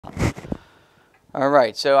All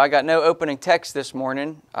right, so I got no opening text this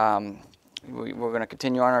morning. We're going to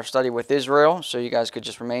continue on our study with Israel, so you guys could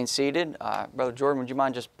just remain seated. Brother Jordan, would you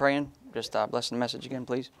mind just praying? Just blessing the message again,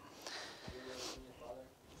 please.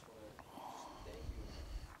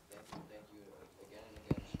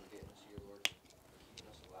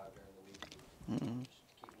 Mm-hmm.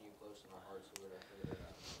 Keeping you close in our hearts, Lord. I pray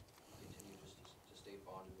that continue just to stay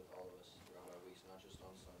bonded with all of us throughout our weeks, not just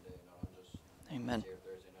on Sunday, not on just Amen. Wednesday or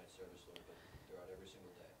Thursday night service, Lord, but throughout every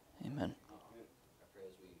single day. Amen. I pray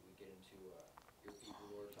as we get into your people,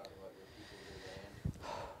 Lord, talk about your people, your land,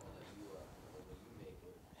 all that you make,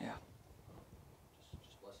 Lord. Yeah.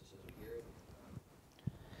 Just bless us as we hear it.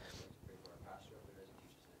 I'd like to pray for our pastor up there as he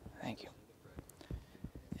teaches it. Thank you.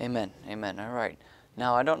 Amen. Amen. All right.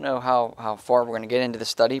 Now, I don't know how far we're going to get into the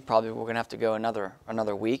study. Probably we're going to have to go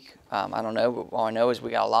another week. I don't know, but all I know is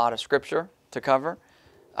we got a lot of scripture to cover,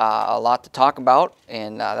 a lot to talk about,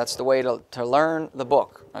 and that's the way to learn the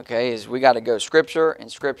book, okay, is we got to go scripture and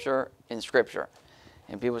scripture and scripture.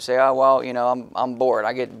 And people say, oh, well, you know, I'm bored.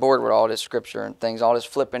 I get bored with all this scripture and things, all this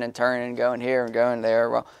flipping and turning and going here and going there.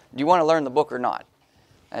 Well, do you want to learn the book or not?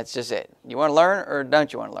 That's just it. You want to learn or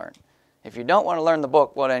don't you want to learn? If you don't want to learn the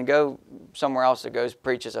book, well, then go somewhere else that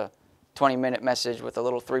preaches a 20-minute message with a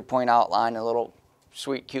little 3-point outline, a little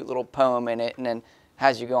sweet, cute little poem in it, and then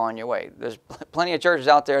has you go on your way. There's plenty of churches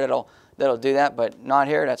out there that'll do that, but not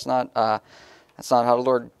here. That's not how the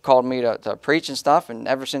Lord called me to preach and stuff. And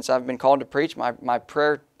ever since I've been called to preach, my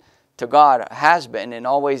prayer to God has been and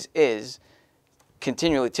always is,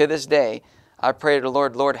 continually to this day, I pray to the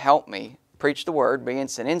Lord, help me preach the word, be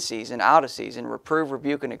instant in season, out of season, reprove,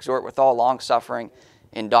 rebuke, and exhort with all long-suffering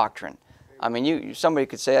and doctrine. I mean, somebody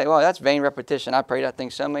could say, well, that's vain repetition. I prayed that thing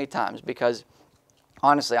so many times because,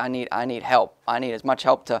 honestly, I need help. I need as much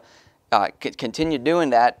help to continue doing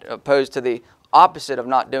that, opposed to the opposite of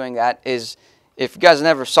not doing that is, if you guys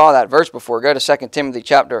never saw that verse before, go to 2 Timothy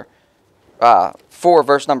chapter 4,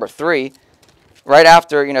 verse number 3. Right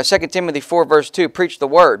after, 2 Timothy 4, verse 2, preach the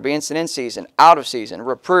word, be instant in season, out of season,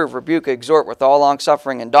 reprove, rebuke, exhort with all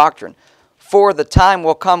long-suffering and doctrine. For the time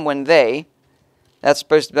will come when that's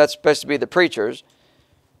supposed to be the preachers,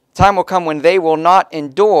 time will come when they will not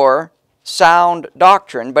endure sound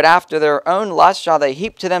doctrine, but after their own lust shall they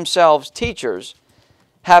heap to themselves teachers,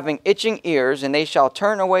 having itching ears, and they shall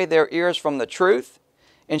turn away their ears from the truth,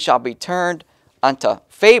 and shall be turned unto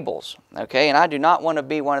fables. Okay, and I do not want to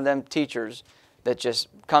be one of them teachers that just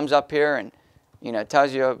comes up here and,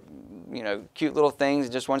 tells you, cute little things,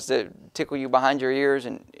 and just wants to tickle you behind your ears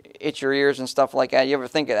and itch your ears and stuff like that. You ever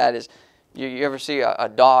think of that as, you ever see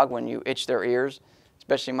a dog when you itch their ears?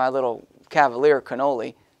 Especially my little Cavalier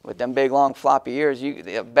Cannoli with them big, long, floppy ears.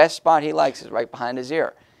 The best spot he likes is right behind his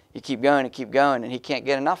ear. You keep going and keep going, and he can't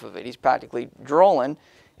get enough of it. He's practically drooling,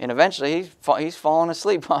 and eventually he's falling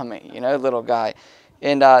asleep on me, little guy.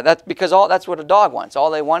 And that's because that's what a dog wants. All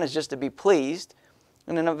they want is just to be pleased,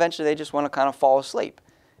 and then eventually they just want to kind of fall asleep.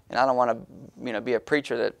 And I don't want to, be a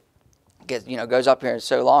preacher that goes up here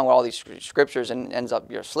so long with all these scriptures and ends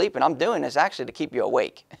up you're asleep. And I'm doing this actually to keep you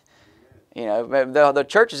awake. The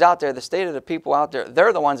churches out there, the state of the people out there,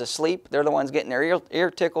 they're the ones asleep. They're the ones getting their ear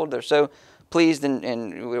tickled. They're so pleased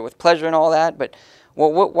and with pleasure and all that. But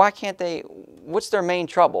why can't they? What's their main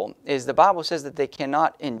trouble? Is the Bible says that they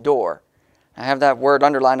cannot endure. I have that word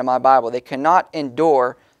underlined in my Bible. They cannot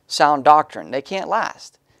endure sound doctrine. They can't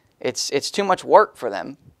last. It's too much work for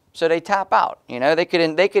them, so they tap out. They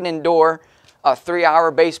can endure a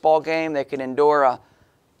 3-hour baseball game. They can endure a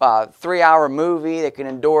 3-hour movie. They can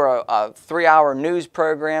endure a 3-hour news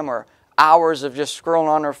program or hours of just scrolling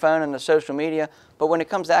on their phone and the social media. But when it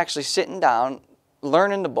comes to actually sitting down,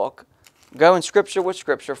 learning the book, going scripture with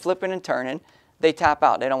scripture, flipping and turning, they tap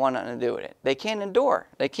out. They don't want nothing to do with it. They can't endure.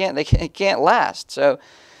 They can't last. So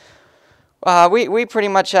we pretty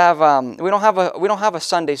much have we don't have a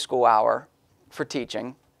Sunday school hour for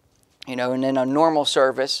teaching, and then a normal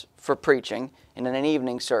service for preaching, and then an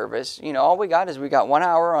evening service. All we got is we got 1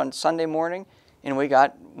 hour on Sunday morning, and we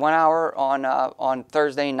got 1 hour on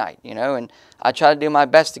Thursday night. And I try to do my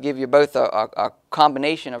best to give you both a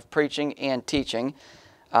combination of preaching and teaching.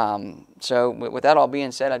 So with that all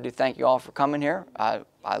being said, I do thank you all for coming here.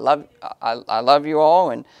 I love you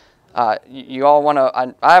all, and you all want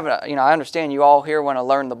to. I understand you all here want to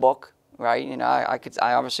learn the book, right?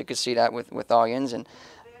 I obviously could see that with audience,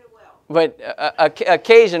 but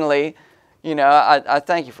occasionally, I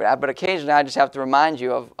thank you for that. But occasionally, I just have to remind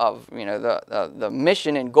you of the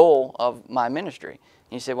mission and goal of my ministry.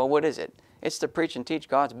 And you say, well, what is it? It's to preach and teach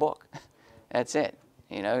God's book. That's it.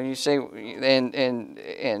 You say, and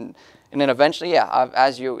then eventually,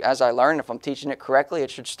 as I learn, if I'm teaching it correctly,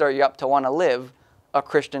 it should stir you up to want to live a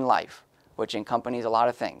Christian life, which encompasses a lot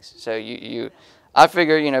of things. So I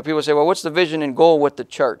figure, people say, well, what's the vision and goal with the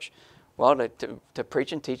church? Well, to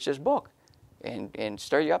preach and teach this book and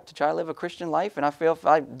stir you up to try to live a Christian life. And I feel if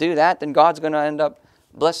I do that, then God's going to end up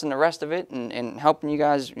blessing the rest of it and helping you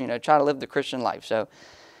guys, try to live the Christian life. So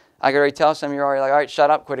I can already tell some of you are already like, all right,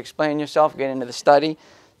 shut up, quit explaining yourself, get into the study.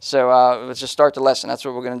 So let's just start the lesson. That's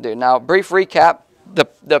what we're going to do. Now, brief recap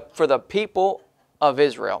for the people of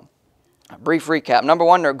Israel. A brief recap. Number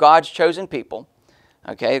one, they're God's chosen people.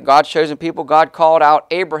 Okay, God's chosen people. God called out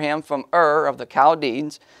Abraham from Ur of the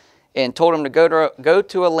Chaldeans and told him to go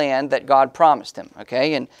to a land that God promised him.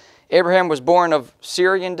 Okay, and Abraham was born of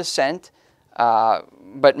Syrian descent,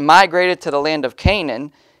 but migrated to the land of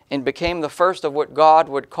Canaan and became the first of what God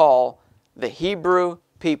would call the Hebrew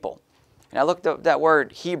people. And I looked up that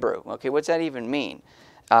word Hebrew. Okay, what's that even mean?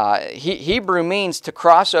 Hebrew means to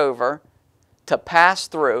cross over, to pass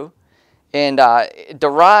through, and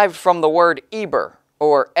derived from the word Eber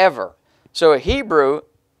or ever. So a Hebrew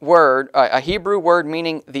word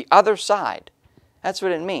meaning the other side. That's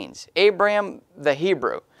what it means. Abraham the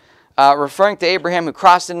Hebrew, referring to Abraham who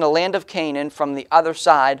crossed into the land of Canaan from the other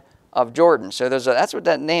side of Jordan. So that's what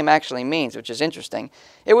that name actually means, which is interesting.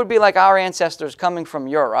 It would be like our ancestors coming from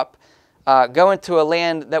Europe, going to a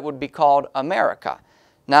land that would be called America.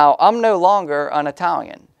 Now, I'm no longer an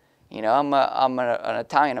Italian. I'm an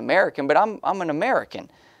Italian American, but I'm an American.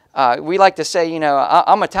 We like to say,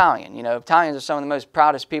 I'm Italian. Italians are some of the most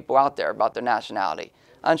proudest people out there about their nationality.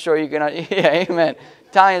 I'm sure you can, yeah, amen.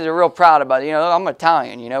 Italians are real proud about it. I'm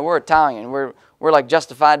Italian. We're Italian. We're like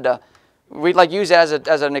justified to, we'd like use it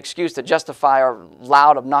as an excuse to justify our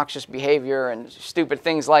loud, obnoxious behavior and stupid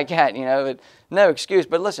things like that. No excuse.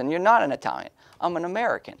 But listen, you're not an Italian. I'm an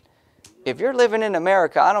American. If you're living in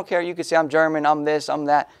America, I don't care. You can say I'm German, I'm this, I'm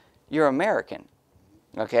that. You're American.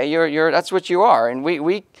 Okay, that's what you are. And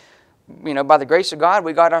we by the grace of God,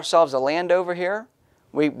 we got ourselves a land over here.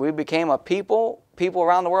 We became a people. People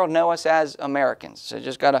around the world know us as Americans. So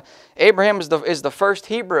just gotta. Abraham is the first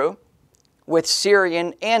Hebrew with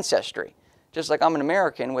Syrian ancestry, just like I'm an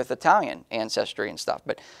American with Italian ancestry and stuff.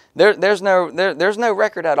 But there's no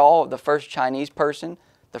record at all of the first Chinese person,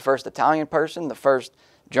 the first Italian person, the first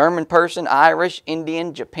German person, Irish,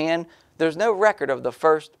 Indian, Japan. There's no record of the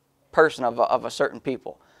first person of a certain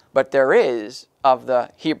people. But there is of the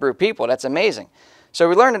Hebrew people. That's amazing. So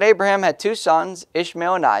we learned that Abraham had two sons,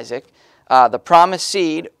 Ishmael and Isaac. The promised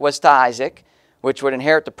seed was to Isaac, which would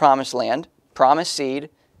inherit the promised land. Promised seed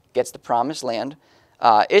gets the promised land.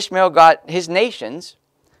 Ishmael got his nations,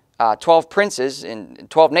 12 princes and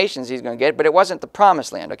 12 nations he's going to get, but it wasn't the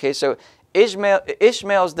promised land. Okay, so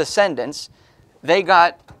Ishmael's descendants, they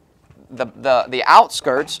got the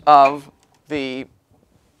outskirts of the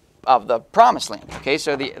promised land. Okay,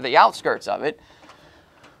 so the outskirts of it,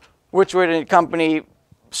 which would accompany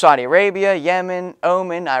Saudi Arabia, Yemen,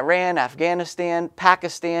 Oman, Iran, Afghanistan,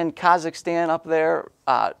 Pakistan, Kazakhstan up there,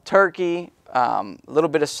 Turkey, a little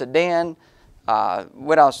bit of Sudan.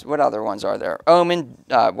 What else? What other ones are there? Oman,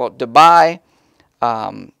 Dubai,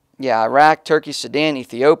 Iraq, Turkey, Sudan,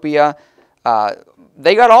 Ethiopia.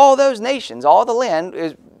 They got all those nations. All the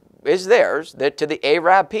land is theirs. They're to the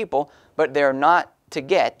Arab people, but they're not to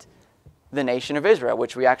get the nation of Israel,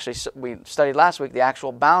 which we studied last week, the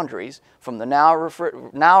actual boundaries from the Nile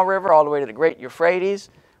River all the way to the Great Euphrates,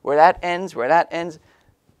 where that ends,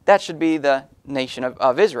 that should be the nation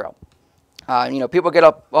of Israel. People get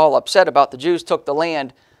all upset about the Jews took the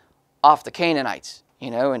land off the Canaanites,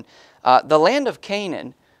 and the land of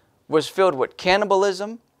Canaan was filled with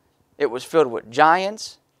cannibalism, it was filled with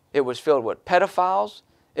giants, it was filled with pedophiles,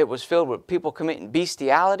 it was filled with people committing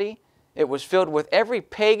bestiality, it was filled with every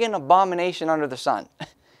pagan abomination under the sun.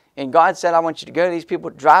 And God said, I want you to go to these people,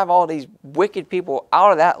 drive all these wicked people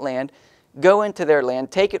out of that land, go into their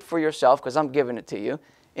land, take it for yourself because I'm giving it to you,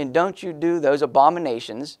 and don't you do those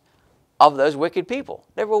abominations of those wicked people.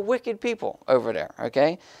 They were wicked people over there,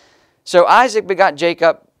 okay? So Isaac begot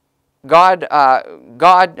Jacob, God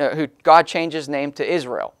changed his name to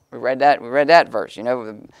Israel. We read that verse,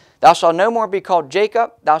 Thou shalt no more be called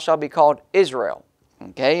Jacob, thou shalt be called Israel.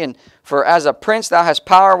 Okay, and for as a prince thou hast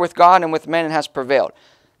power with God and with men and hast prevailed.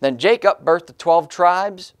 Then Jacob birthed the 12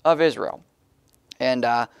 tribes of Israel. And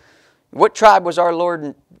what tribe was our Lord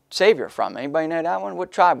and Savior from? Anybody know that one?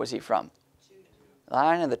 What tribe was he from? Judah.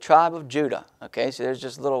 Lion of the tribe of Judah. Okay, so there's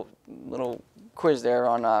just a little quiz there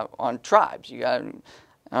on tribes. I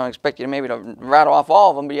don't expect you to rattle off all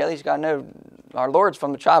of them, but you at least got to know our Lord's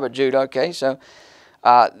from the tribe of Judah. Okay, so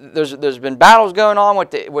there's been battles going on with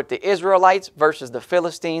the Israelites versus the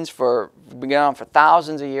Philistines for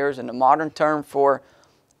thousands of years, and the modern term for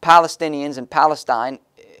Palestinians in Palestine,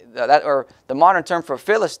 or the modern term for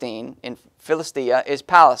Philistine in Philistia is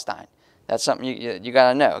Palestine. That's something you got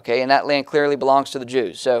to know, okay? And that land clearly belongs to the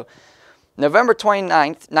Jews. So November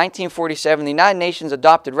 29th, 1947, the United Nations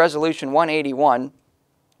adopted Resolution 181,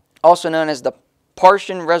 also known as the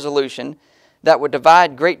Partition Resolution, that would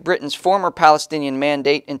divide Great Britain's former Palestinian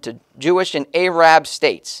mandate into Jewish and Arab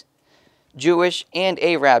states. Jewish and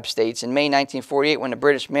Arab states in May 1948, when the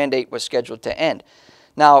British mandate was scheduled to end.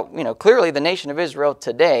 Now, clearly the nation of Israel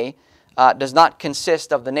today does not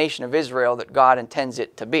consist of the nation of Israel that God intends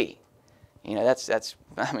it to be.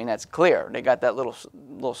 That's clear. They got that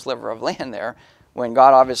little sliver of land there, when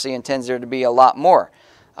God obviously intends there to be a lot more.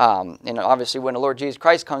 Obviously when the Lord Jesus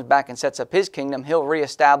Christ comes back and sets up His kingdom, He'll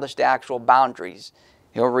reestablish the actual boundaries.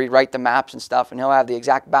 He'll rewrite the maps and stuff, and He'll have the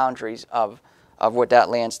exact boundaries of what that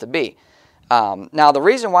land's to be. Now, the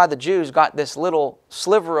reason why the Jews got this little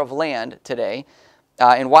sliver of land today,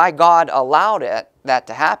 and why God allowed that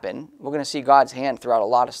to happen, we're going to see God's hand throughout a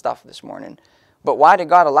lot of stuff this morning. But why did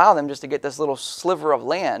God allow them just to get this little sliver of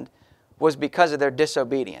land? Was because of their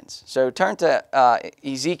disobedience. So turn to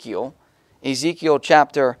Ezekiel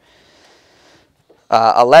chapter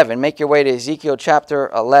 11. Make your way to Ezekiel chapter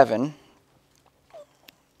 11.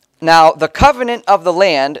 Now, the covenant of the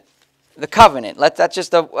land, the covenant, that's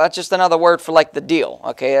just another word for like the deal,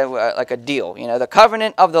 okay, like a deal. The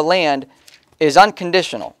covenant of the land is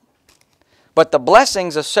unconditional. But the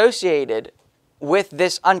blessings associated with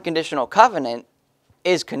this unconditional covenant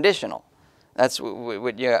is conditional. That's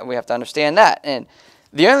what we have to understand that. And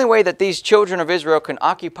the only way that these children of Israel can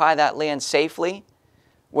occupy that land safely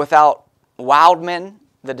without wild men,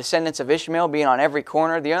 the descendants of Ishmael, being on every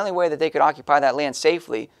corner, the only way that they could occupy that land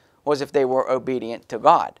safely was if they were obedient to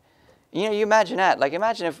God. You imagine that. Like,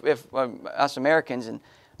 imagine if us Americans, and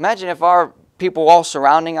imagine if our people all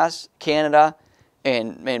surrounding us, Canada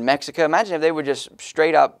and Mexico, imagine if they were just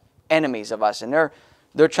straight up enemies of us, and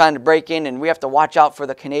they're trying to break in, and we have to watch out for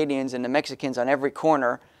the Canadians and the Mexicans on every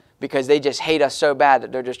corner because they just hate us so bad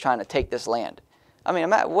that they're just trying to take this land. I mean,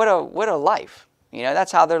 what a life.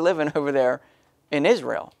 That's how they're living over there in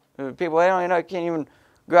Israel. People, they don't can't even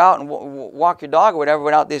go out and walk your dog or whatever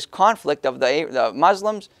without this conflict of the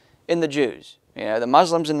Muslims and the Jews. The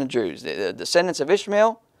Muslims and the Jews, the descendants of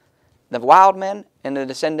Ishmael, the wild men, and the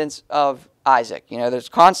descendants of Isaac. There's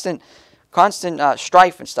constant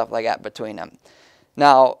strife and stuff like that between them.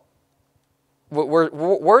 Now, are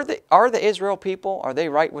the Israel people, are they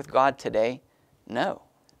right with God today? No.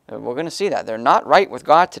 We're going to see that. They're not right with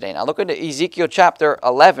God today. Now look at Ezekiel chapter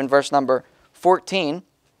 11, verse number 14.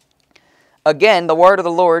 Again, the word of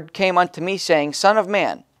the Lord came unto me, saying, Son of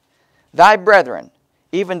man, thy brethren,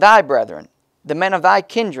 even thy brethren, the men of thy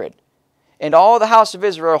kindred, and all the house of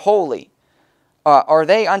Israel holy, are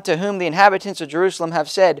they unto whom the inhabitants of Jerusalem have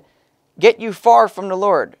said, Get you far from the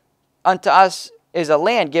Lord, unto us is a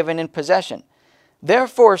land given in possession.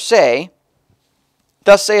 Therefore say,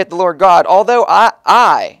 Thus saith the Lord God, although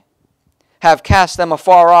I have cast them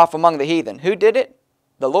afar off among the heathen. Who did it?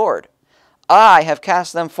 The Lord. I have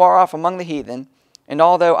cast them far off among the heathen, and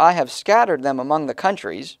although I have scattered them among the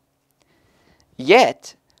countries,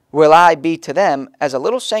 yet will I be to them as a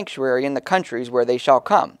little sanctuary in the countries where they shall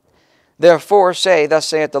come. Therefore say, Thus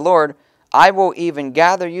saith the Lord, I will even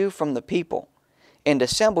gather you from the people, and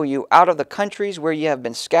assemble you out of the countries where ye have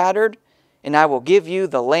been scattered, and I will give you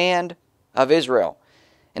the land of Israel.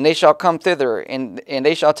 And they shall come thither, and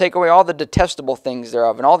they shall take away all the detestable things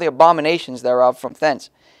thereof, and all the abominations thereof from thence.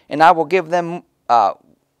 And I will give them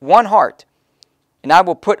one heart, and I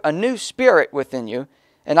will put a new spirit within you,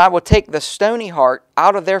 and I will take the stony heart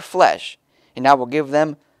out of their flesh, and I will give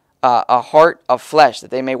them a heart of flesh,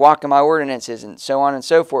 that they may walk in my ordinances, and so on and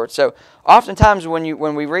so forth. So oftentimes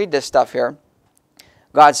when we read this stuff here,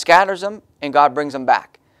 God scatters them and God brings them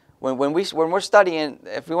back. When we're studying,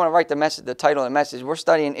 if we want to write the title of the message, we're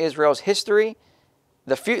studying Israel's history,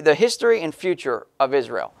 the history and future of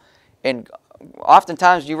Israel. And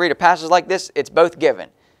oftentimes you read a passage like this, it's both given.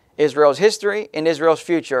 Israel's history and Israel's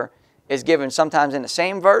future is given sometimes in the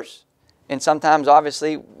same verse, and sometimes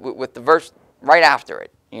obviously with the verse right after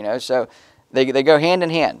it. So they go hand in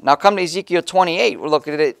hand. Now come to Ezekiel 28. We'll look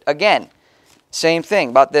at it again. Same thing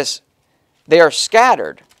about this. They are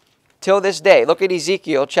scattered till this day. Look at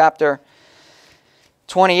Ezekiel chapter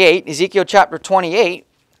 28. Ezekiel chapter 28,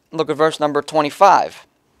 look at verse number 25.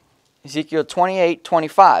 Ezekiel 28,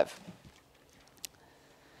 25.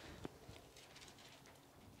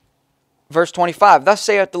 Verse 25, Thus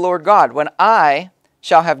saith the Lord God, When I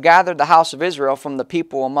shall have gathered the house of Israel from the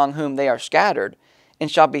people among whom they are scattered, and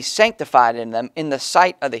shall be sanctified in them in the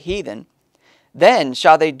sight of the heathen, Then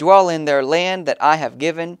shall they dwell in their land that I have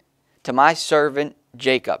given to my servant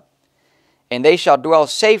Jacob, and they shall dwell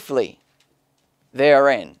safely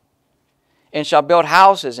therein, and shall build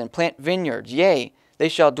houses and plant vineyards. Yea, they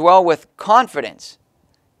shall dwell with confidence,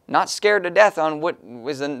 not scared to death on what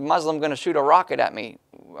is the Muslim going to shoot a rocket at me,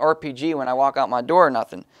 RPG, when I walk out my door or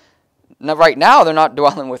nothing. Now, right now, they're not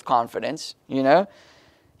dwelling with confidence, you know.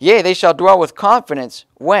 Yea, they shall dwell with confidence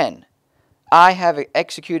when I have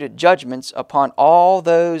executed judgments upon all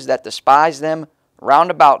those that despise them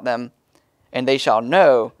round about them, and they shall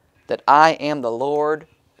know that I am the Lord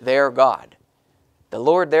their God. The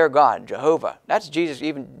Lord their God, Jehovah. That's Jesus,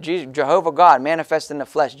 Jehovah God manifest in the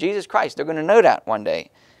flesh. Jesus Christ, they're going to know that one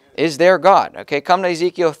day, is their God. Okay, come to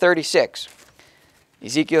Ezekiel 36.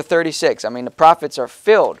 Ezekiel 36. I mean, the prophets are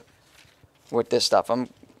filled with this stuff. I'm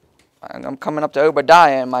coming up to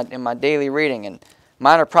Obadiah in my daily reading, and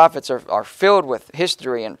minor prophets are filled with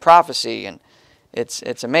history and prophecy, and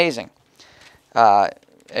it's amazing.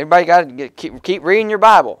 Everybody got to keep reading your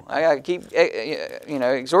Bible. I got to keep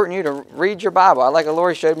exhorting you to read your Bible. I like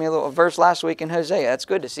Lori showed me a little verse last week in Hosea. That's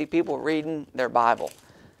good to see people reading their Bible.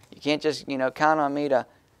 You can't just count on me to.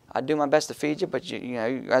 I do my best to feed you, but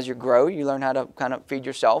as you grow, you learn how to kind of feed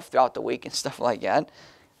yourself throughout the week and stuff like that.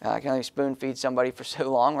 I can only spoon feed somebody for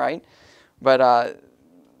so long, right? But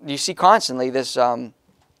you see constantly this the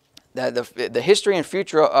history and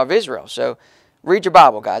future of Israel. So read your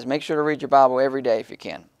Bible, guys. Make sure to read your Bible every day if you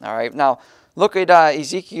can. All right. Now look at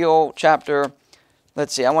Ezekiel chapter.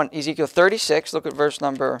 Let's see. I want Ezekiel 36. Look at verse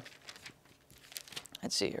number.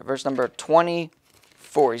 Let's see here. Verse number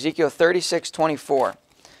 24. Ezekiel 36:24.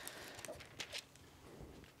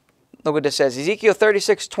 Look what it says. Ezekiel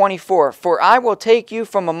 36:24. For I will take you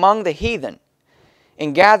from among the heathen,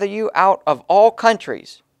 and gather you out of all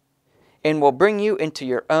countries, and will bring you into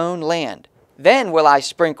your own land. Then will I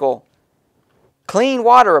sprinkle clean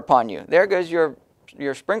water upon you. There goes your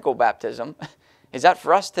sprinkle baptism. Is that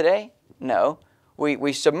for us today? No.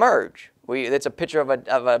 We submerge. It's a picture of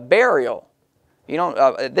a burial.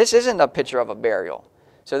 This isn't a picture of a burial.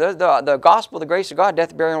 So the gospel, the grace of God,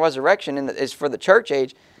 death, burial, and resurrection is for the church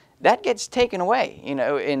age. That gets taken away, in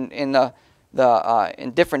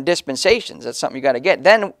different dispensations. That's something you got to get.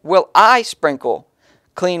 Then will I sprinkle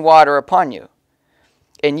clean water upon you,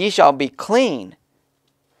 and ye shall be clean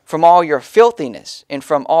from all your filthiness, and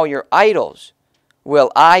from all your idols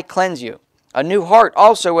will I cleanse you. A new heart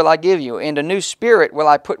also will I give you, and a new spirit will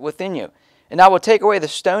I put within you. And I will take away the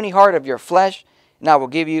stony heart of your flesh, and I will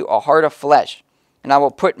give you a heart of flesh. And I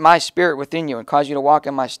will put my spirit within you, and cause you to walk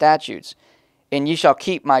in my statutes. And ye shall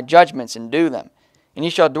keep my judgments and do them. And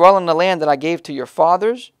ye shall dwell in the land that I gave to your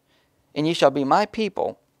fathers, and ye shall be my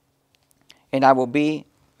people, and I will be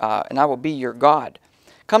your God.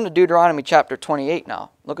 Come to Deuteronomy chapter 28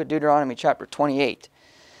 now. Look at Deuteronomy chapter 28.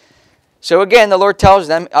 So again, the Lord tells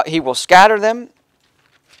them He will scatter them,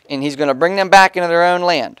 and He's going to bring them back into their own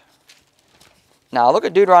land. Now look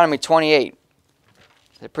at Deuteronomy 28.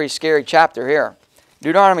 It's a pretty scary chapter here.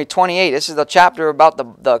 Deuteronomy 28, this is the chapter about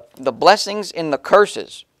the blessings and the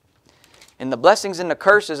curses. And the blessings and the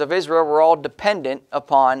curses of Israel were all dependent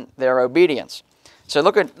upon their obedience. So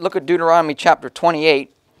look at Deuteronomy chapter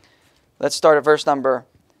 28. Let's start at verse number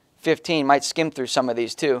 15. Might skim through some of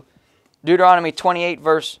these too. Deuteronomy 28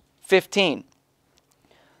 verse 15.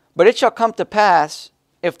 But it shall come to pass,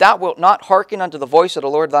 if thou wilt not hearken unto the voice of the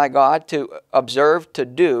Lord thy God, to observe, to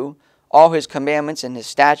do all His commandments and His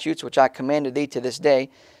statutes, which I commanded thee to this day,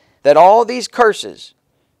 that all these curses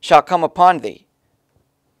shall come upon thee,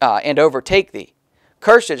 and overtake thee.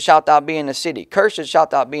 Cursed shalt thou be in the city. Cursed shalt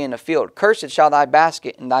thou be in the field. Cursed shall thy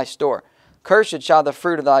basket and thy store. Cursed shall the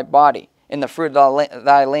fruit of thy body, and the fruit of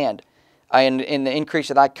thy land, and in the increase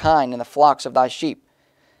of thy kine, and the flocks of thy sheep.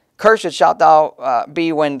 Cursed shalt thou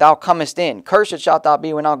be when thou comest in. Cursed shalt thou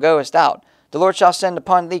be when thou goest out. The Lord shall send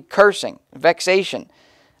upon thee cursing, vexation.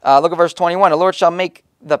 Look at verse 21. The Lord shall make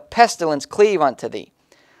the pestilence cleave unto thee.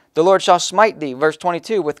 The Lord shall smite thee, verse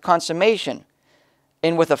 22, with consummation,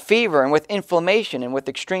 and with a fever, and with inflammation, and with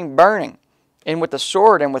extreme burning, and with the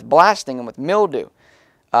sword, and with blasting, and with mildew.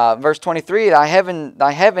 Verse 23, thy heaven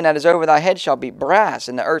that is over thy head shall be brass,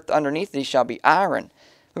 and the earth underneath thee shall be iron.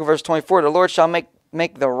 Look at verse 24, the Lord shall make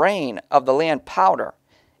the rain of the land powder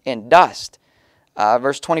and dust.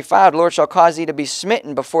 Verse 25, the Lord shall cause thee to be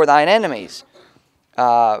smitten before thine enemies.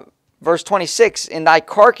 Verse 26, and thy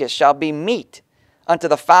carcass shall be meat unto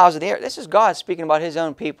the fowls of the air. This is God speaking about His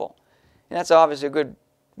own people. And that's obviously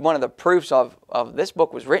one of the proofs of this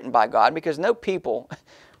book was written by God, because no people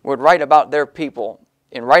would write about their people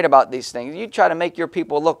and write about these things. You try to make your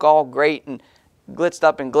people look all great and glitzed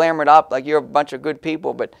up and glamored up like you're a bunch of good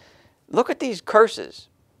people, but Look at these curses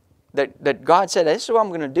that God said, this is what I'm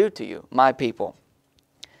going to do to you, my people.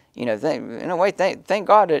 In a way, thank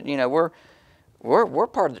God that, we're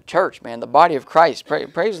part of the church, man, the body of Christ.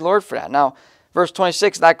 Praise the Lord for that. Now, verse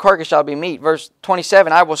 26, thy carcass shall be meat. Verse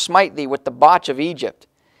 27, I will smite thee with the botch of Egypt,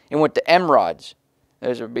 and with the emerods.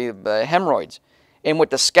 Those would be the hemorrhoids. And with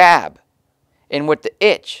the scab, and with the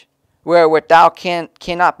itch, wherewith thou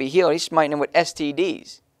cannot be healed. He's smiting them with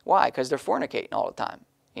STDs. Why? Because they're fornicating all the time.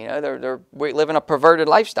 They're living a perverted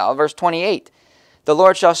lifestyle. Verse 28, the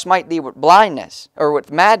Lord shall smite thee with blindness, or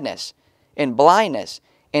with madness, and blindness,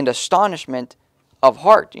 and astonishment of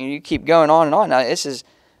heart. You keep going on and on. Now, that's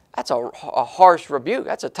a harsh rebuke.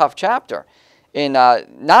 That's a tough chapter. And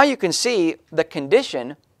now you can see the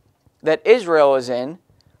condition that Israel was in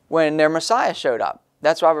when their Messiah showed up.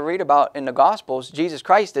 That's why we read about in the Gospels, Jesus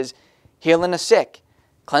Christ is healing the sick,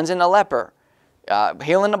 cleansing the leper,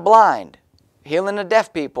 healing the blind, healing the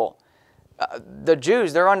deaf people. The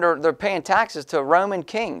Jews, they're paying taxes to Roman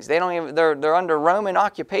kings. They're under Roman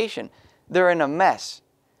occupation. They're in a mess.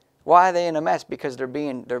 Why are they in a mess? Because they're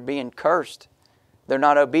being cursed. They're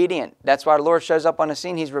not obedient. That's why the Lord shows up on the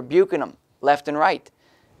scene. He's rebuking them left and right.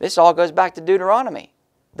 This all goes back to Deuteronomy,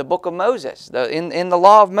 the book of Moses, in the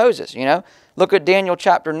law of Moses. Look at Daniel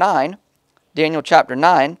chapter 9. Daniel chapter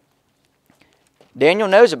 9. Daniel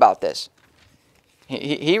knows about this.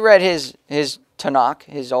 He read his Tanakh,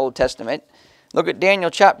 his Old Testament. Look at Daniel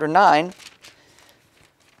chapter 9,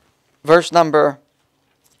 verse number,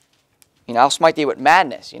 I'll smite thee with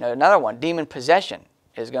madness. Another one, demon possession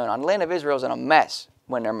is going on. The land of Israel is in a mess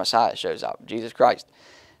when their Messiah shows up, Jesus Christ.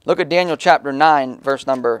 Look at Daniel chapter 9, verse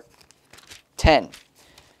number 10.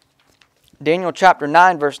 Daniel chapter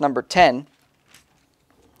 9, verse number 10.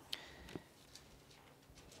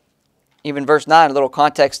 Even verse 9, a little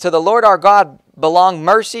context. To the Lord our God belong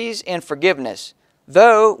mercies and forgiveness,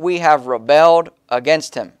 though we have rebelled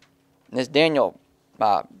against him. And this Daniel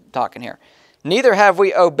talking here. Neither have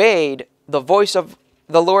we obeyed the voice of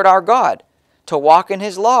the Lord our God to walk in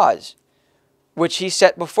his laws, which he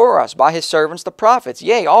set before us by his servants the prophets.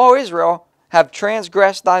 Yea, all Israel have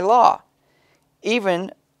transgressed thy law,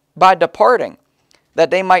 even by departing,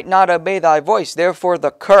 that they might not obey thy voice. Therefore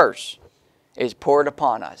the curse is poured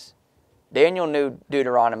upon us. Daniel knew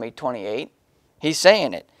Deuteronomy 28. He's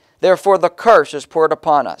saying it. Therefore the curse is poured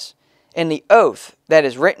upon us, and the oath that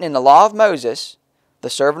is written in the law of Moses, the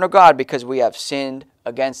servant of God, because we have sinned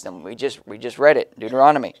against him. We just read it,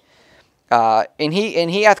 Deuteronomy. And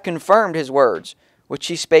he hath confirmed his words, which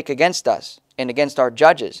he spake against us, and against our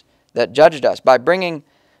judges that judged us, by bringing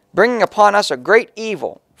upon us a great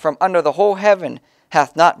evil from under the whole heaven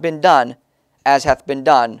hath not been done, as hath been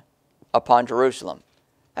done upon Jerusalem.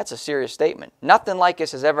 That's a serious statement. Nothing like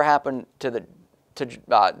this has ever happened to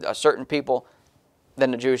a certain people than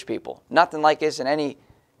the Jewish people. Nothing like this in any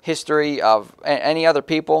history of any other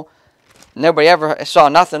people. Nobody ever saw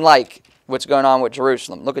nothing like what's going on with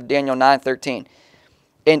Jerusalem. Look at Daniel 9:13.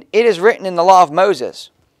 And it is written in the law of Moses,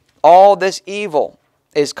 all this evil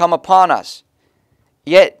is come upon us,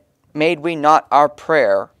 yet made we not our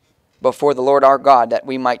prayer before the Lord our God, that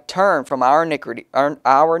we might turn from our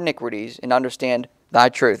iniquities and understand thy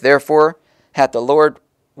truth. Therefore hath the Lord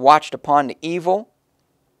watched upon the evil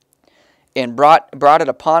and brought it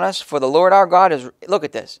upon us. For the Lord our God is, look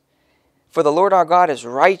at this, for the Lord our God is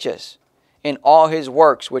righteous in all his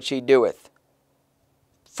works which he doeth.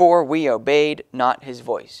 For we obeyed not his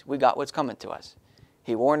voice. We got what's coming to us.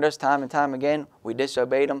 He warned us time and time again. We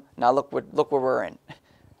disobeyed him. Now look where we're in.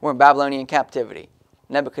 We're in Babylonian captivity.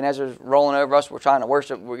 Nebuchadnezzar's rolling over us. We're trying to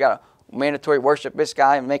worship. We got a mandatory worship this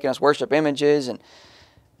guy and making us worship images. And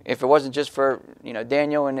if it wasn't just for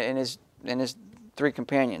Daniel and his three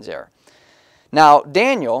companions there. Now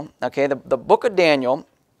Daniel, okay, the book of Daniel,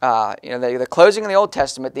 the closing of the Old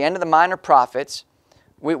Testament, the end of the minor prophets,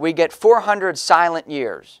 we get 400 silent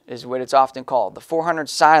years is what it's often called, the 400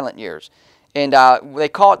 silent years. And they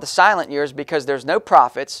call it the silent years because there's no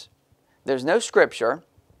prophets, there's no scripture,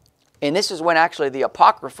 and this is when actually the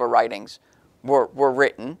Apocrypha writings were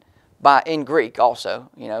written in Greek also.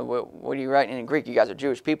 What are you writing in Greek? You guys are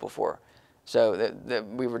Jewish people for. So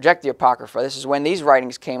we reject the Apocrypha. This is when these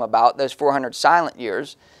writings came about, those 400 silent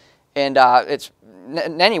years. And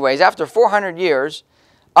anyways, after 400 years,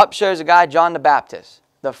 up shows a guy, John the Baptist.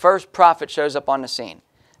 The first prophet shows up on the scene.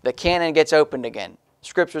 The canon gets opened again.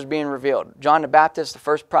 Scripture's being revealed. John the Baptist, the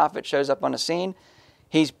first prophet, shows up on the scene.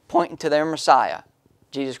 He's pointing to their Messiah.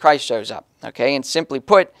 Jesus Christ shows up. Okay, and simply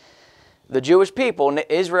put, the Jewish people,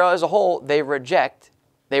 Israel as a whole, they reject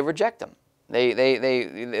him.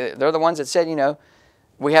 They're the ones that said,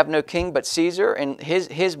 we have no king but Caesar, and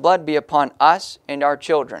his blood be upon us and our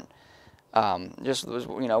children. Just was,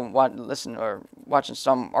 listen or watching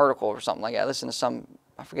some article or something like that. Listen to some,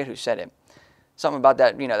 I forget who said it, something about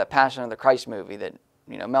that, the Passion of the Christ movie that,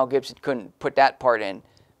 Mel Gibson couldn't put that part in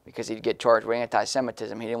because he'd get charged with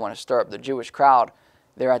anti-Semitism. He didn't want to stir up the Jewish crowd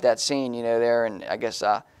there at that scene, there, and I guess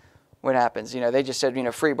what happens, they just said,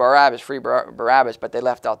 free Barabbas, but they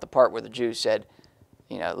left out the part where the Jews said,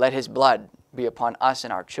 let his blood be upon us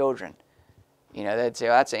and our children. They'd say,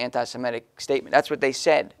 that's an anti-Semitic statement. That's what they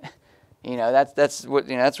said. That's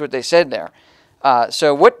what they said there.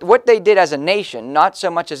 So what they did as a nation, not so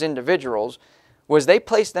much as individuals, was they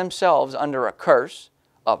placed themselves under a curse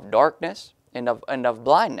of darkness and of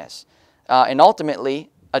blindness, and ultimately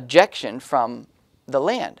ejection from the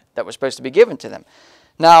land that was supposed to be given to them.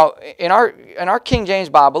 Now, in our King James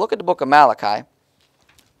Bible, look at the book of Malachi,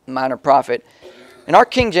 minor prophet. In our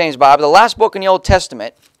King James Bible, the last book in the Old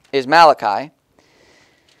Testament is Malachi.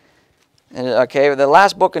 Okay, the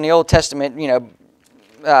last book in the Old Testament,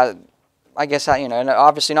 I guess, and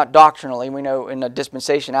obviously not doctrinally. We know in the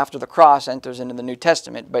dispensation after the cross enters into the New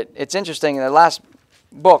Testament. But it's interesting, in the last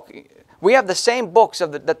book, we have the same books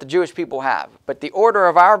that the Jewish people have, but the order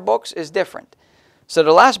of our books is different. So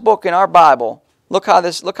the last book in our Bible, look how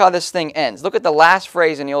this thing ends. Look at the last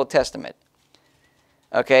phrase in the Old Testament.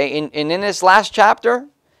 Okay, in this last chapter,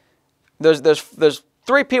 there's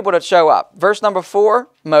three people that show up. Verse number 4,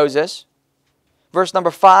 Moses. Verse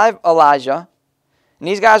number 5, Elijah. And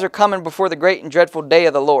these guys are coming before the great and dreadful day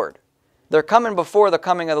of the Lord. They're coming before the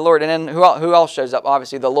coming of the Lord. And then who else shows up?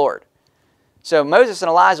 Obviously, the Lord. So Moses and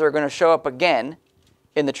Elijah are going to show up again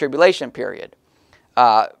in the tribulation period.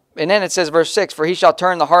 And then it says, verse 6, for he shall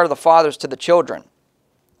turn the heart of the fathers to the children.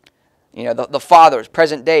 The fathers,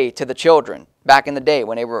 present day, to the children. Back in the day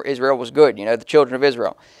when Israel was good, the children of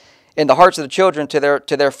Israel. In the hearts of the children to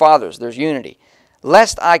their fathers. There's unity.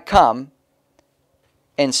 Lest I come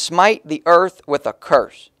and smite the earth with a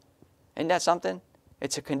curse. Isn't that something?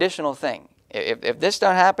 It's a conditional thing. If this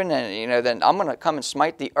don't happen, then I'm going to come and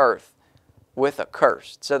smite the earth with a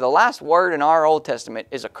curse. So the last word in our Old Testament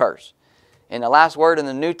is a curse. And the last word in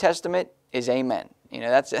the New Testament is amen.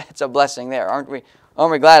 That's a blessing there. Aren't we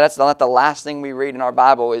glad that's not the last thing we read in our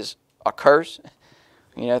Bible is a curse?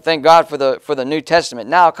 Thank God for the New Testament.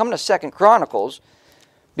 Now come to 2 Chronicles,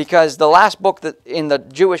 because the last book that in the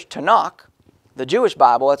Jewish Tanakh, the Jewish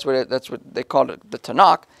Bible, that's what they called it, the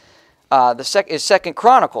Tanakh, is 2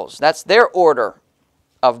 Chronicles. That's their order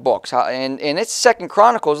of books. And it's 2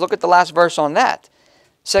 Chronicles. Look at the last verse on that.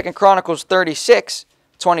 2 Chronicles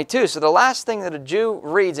 36:22. So the last thing that a Jew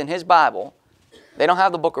reads in his Bible, they don't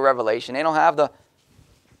have the book of Revelation. They don't have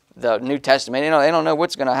the New Testament. They don't know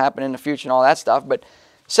what's going to happen in the future and all that stuff. But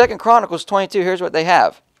 2 Chronicles 22, here's what they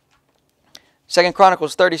have. 2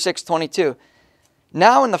 Chronicles 36:22.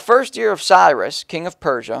 Now in the first year of Cyrus, king of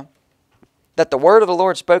Persia, that the word of the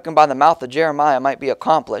Lord spoken by the mouth of Jeremiah might be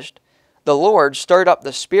accomplished, the Lord stirred up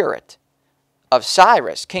the spirit of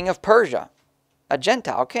Cyrus, king of Persia, a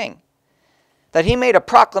Gentile king, that he made a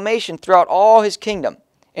proclamation throughout all his kingdom,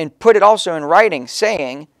 and put it also in writing,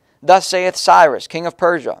 saying, Thus saith Cyrus, king of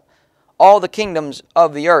Persia, all the kingdoms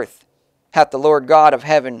of the earth hath the Lord God of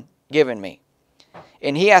heaven given me.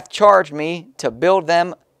 And he hath charged me to build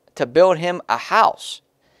him a house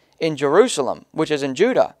in Jerusalem, which is in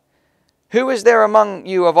Judah. Who is there among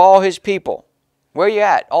you of all his people? Where are you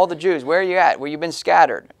at? All the Jews, where are you at? Where you've been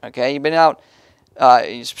scattered. Okay, you've been out,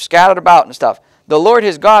 scattered about and stuff. The Lord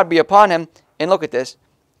his God be upon him. And look at this.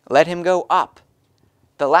 Let him go up.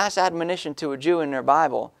 The last admonition to a Jew in their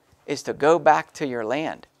Bible is to go back to your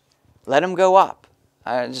land. Let him go up.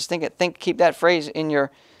 Just keep that phrase in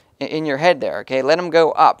your head there. Okay, let him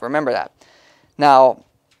go up. Remember that. Now,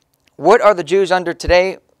 what are the Jews under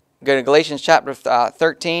today? Go to Galatians chapter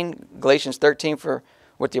 13. Galatians 13 for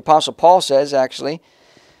what the Apostle Paul says, actually.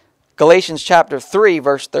 Galatians chapter 3,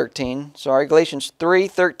 verse 13. Sorry, Galatians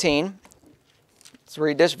 3:13. Let's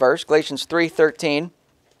read this verse. Galatians 3:13.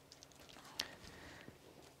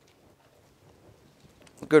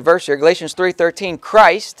 Good verse here. Galatians 3:13.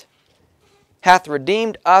 Christ hath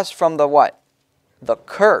redeemed us from the what? The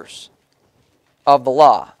curse of the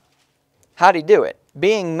law. How did he do it?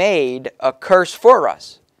 Being made a curse for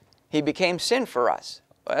us. He became sin for us.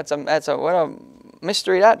 What a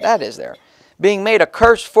mystery that is there. Being made a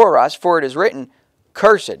curse for us, for it is written,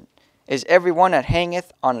 Cursed is everyone that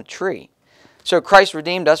hangeth on a tree. So Christ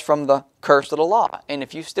redeemed us from the curse of the law. And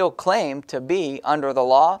if you still claim to be under the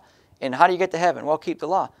law, and how do you get to heaven? Well, keep the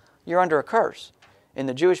law. You're under a curse. And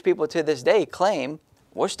the Jewish people to this day claim,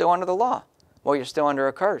 we're still under the law. Well, you're still under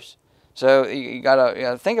a curse. So you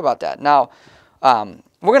gotta think about that. Now, we're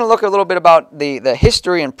going to look a little bit about the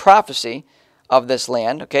history and prophecy of this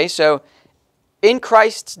land. Okay, so in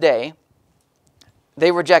Christ's day,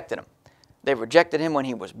 they rejected him. They rejected him when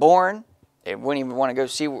he was born. They wouldn't even want to go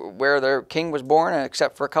see where their king was born,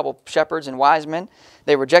 except for a couple shepherds and wise men.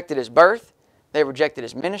 They rejected his birth. They rejected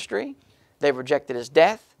his ministry. They rejected his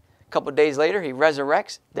death. A couple of days later, he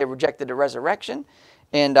resurrects. They rejected the resurrection.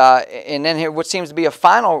 And then here, what seems to be a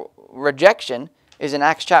final rejection is in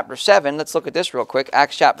Acts chapter 7. Let's look at this real quick.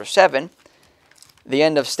 Acts chapter 7, the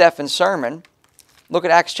end of Stephen's sermon. Look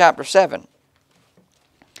at Acts chapter 7.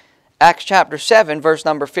 Acts chapter 7, verse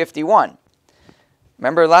number 51.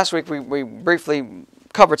 Remember last week we briefly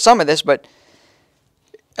covered some of this, but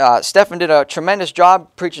Stephen did a tremendous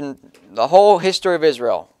job preaching the whole history of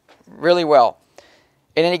Israel really well.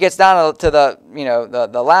 And then he gets down to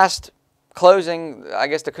the last closing, I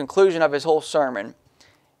guess the conclusion of his whole sermon.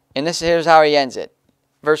 And here's how he ends it.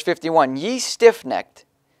 Verse 51, "Ye stiff-necked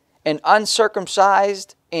and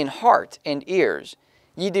uncircumcised in heart and ears,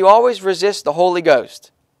 ye do always resist the Holy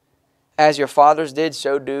Ghost. As your fathers did,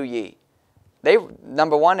 so do ye."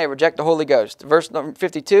 Number one, they reject the Holy Ghost. Verse number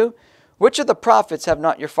 52, "Which of the prophets have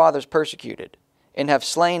not your fathers persecuted, and have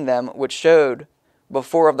slain them which showed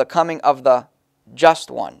before of the coming of the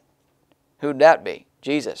just one?" Who'd that be?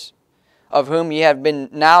 Jesus. "Of whom ye have been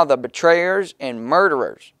now the betrayers and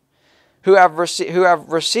murderers, who have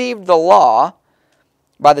received the law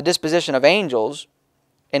by the disposition of angels,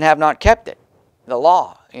 and have not kept it." The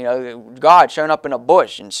law, God showing up in a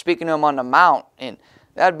bush and speaking to him on the mount, and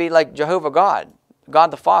that'd be like Jehovah God,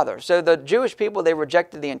 God the Father. So the Jewish people, they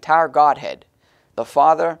rejected the entire Godhead, the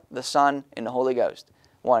Father, the Son, and the Holy Ghost.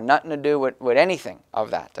 Wanted nothing to do with anything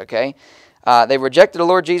of that, okay? They rejected the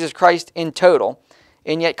Lord Jesus Christ in total.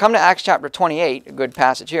 And yet, come to Acts chapter 28, a good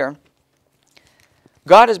passage here.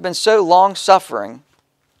 God has been so long-suffering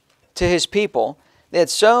to his people. They had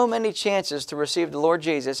so many chances to receive the Lord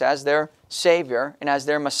Jesus as their Savior and as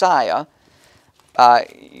their Messiah.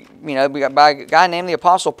 We got by a guy named the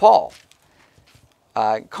Apostle Paul.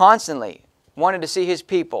 Constantly wanted to see his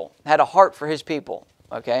people, had a heart for his people.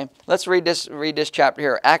 Okay, let's read this chapter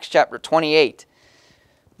here. Acts chapter 28,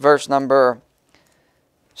 verse number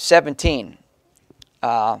 17.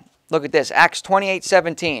 Look at this. Acts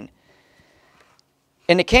 28:17.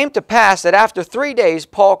 "And it came to pass that after 3 days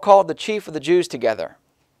Paul called the chief of the Jews together."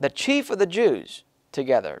 The chief of the Jews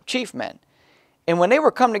together, chief men. "And when they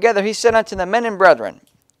were come together, he said unto the men and brethren,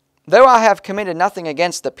 Though I have committed nothing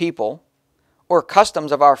against the people, or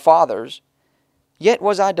customs of our fathers, yet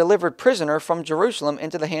was I delivered prisoner from Jerusalem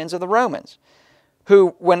into the hands of the Romans,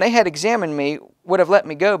 who, when they had examined me, would have let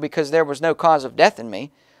me go, because there was no cause of death in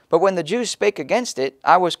me. But when the Jews spake against it,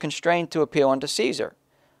 I was constrained to appeal unto Caesar.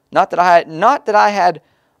 Not that I had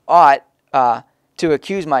aught to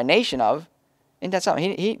accuse my nation of." Isn't that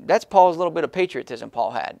something? That's Paul's little bit of patriotism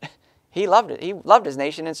Paul had. He loved it. He loved his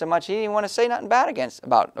nation in so much he didn't want to say nothing bad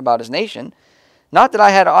about his nation. "Not that I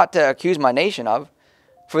had aught to accuse my nation of.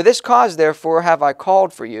 For this cause, therefore, have I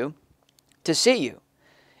called for you, to see you,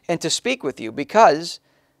 and to speak with you, because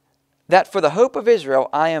that for the hope of Israel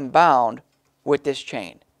I am bound with this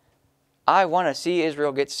chain." I want to see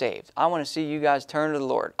Israel get saved. I want to see you guys turn to the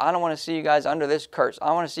Lord. I don't want to see you guys under this curse.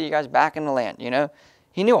 I want to see you guys back in the land,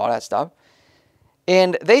 He knew all that stuff.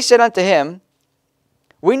 "And they said unto him,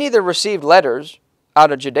 We neither received letters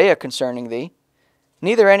out of Judea concerning thee,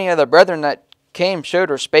 neither any of the brethren that came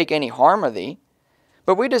showed or spake any harm of thee.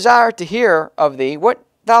 But we desire to hear of thee what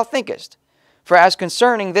thou thinkest. For as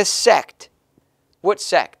concerning this sect," what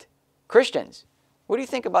sect? Christians. "What do you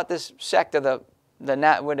think about this sect of what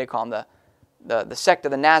do they call them? The sect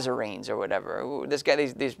of the Nazarenes or whatever.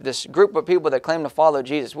 This group of people that claim to follow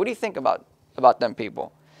Jesus. What do you think about them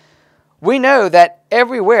people? We know that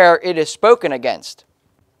everywhere it is spoken against.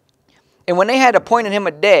 And when they had appointed him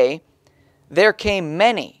a day, there came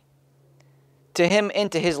many to him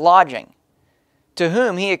into his lodging, to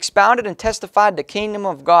whom he expounded and testified the kingdom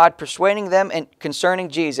of God, persuading them concerning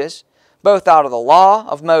Jesus, both out of the law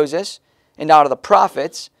of Moses and out of the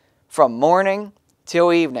prophets, from morning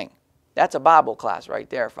till evening." That's a Bible class right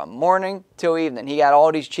there, from morning till evening. He got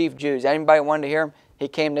all these chief Jews. Anybody wanted to hear him, he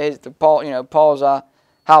came to Paul's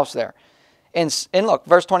house there. And look,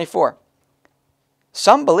 verse 24.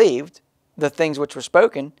 "Some believed the things which were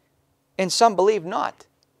spoken, and some believed not."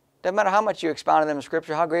 Doesn't matter how much you expound them in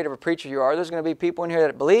Scripture, how great of a preacher you are, there's going to be people in here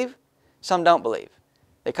that believe, some don't believe.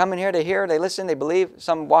 They come in here, they hear, they listen, they believe.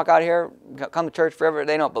 Some walk out here, come to church forever,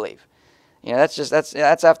 they don't believe.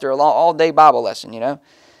 That's after a long, all-day Bible lesson,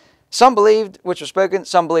 "Some believed which were spoken,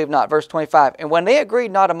 some believed not." Verse 25. "And when they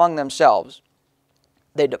agreed not among themselves,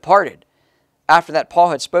 they departed, after that Paul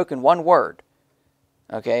had spoken one word."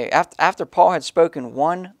 Okay, after Paul had spoken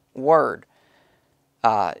one word,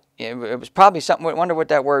 It was probably something, I wonder what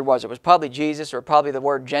that word was. It was probably Jesus, or probably the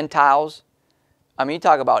word Gentiles. I mean, you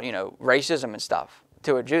talk about, racism and stuff.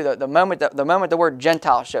 To a Jew, the moment the word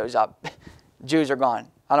Gentile shows up, Jews are gone.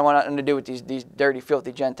 I don't want nothing to do with these dirty,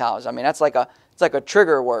 filthy Gentiles. I mean, it's like a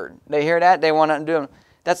trigger word. They hear that, they want nothing to do.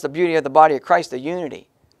 That's the beauty of the body of Christ, the unity.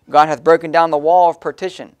 God hath broken down the wall of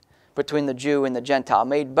partition between the Jew and the Gentile,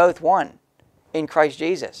 made both one in Christ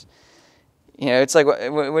Jesus. It's like,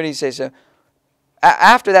 what did he say? So,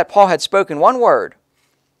 after that Paul had spoken one word,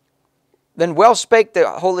 then well spake the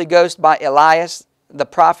Holy Ghost by Elias, the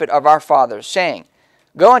prophet of our fathers, saying,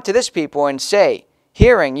 Go unto this people and say,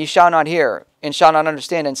 Hearing ye shall not hear, and shall not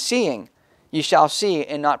understand, and seeing ye shall see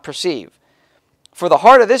and not perceive. For the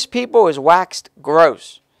heart of this people is waxed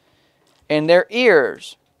gross, and their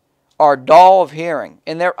ears are dull of hearing,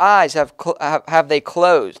 and their eyes have they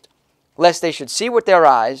closed, lest they should see with their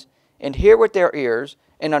eyes, and hear with their ears,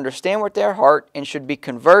 and understand with their heart, and should be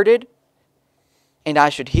converted, and I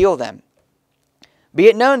should heal them. Be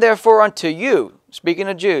it known therefore unto you, speaking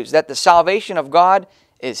of Jews, that the salvation of God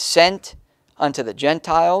is sent unto the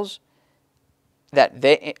Gentiles,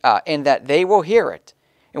 and that they will hear it.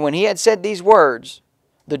 And when he had said these words,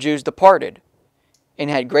 the Jews departed, and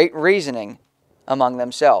had great reasoning among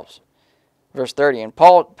themselves. Verse 30, and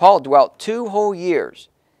Paul dwelt 2 whole years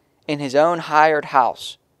in his own hired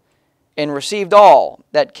house, and received all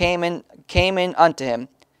that came in unto him,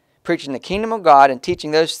 preaching the kingdom of God, and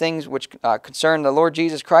teaching those things which concern the Lord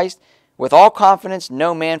Jesus Christ, with all confidence,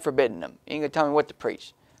 no man forbidding him. You ain't going to tell me what to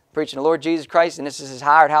preach. Preaching the Lord Jesus Christ, and this is his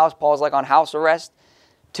hired house. Paul's like on house arrest.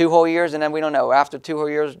 2 whole years, and then we don't know. After 2 whole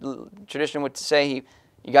years, tradition would say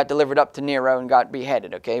he got delivered up to Nero and got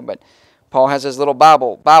beheaded, okay? But Paul has his little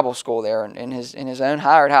Bible school there in his own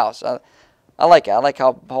hired house. I like it. I like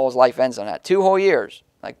how Paul's life ends on that. 2 whole years.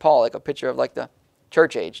 Like Paul, like a picture of like the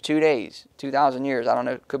church age. 2 days, 2,000 years. I don't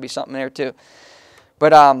know. Could be something there too.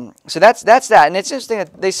 But so that's that. And it's interesting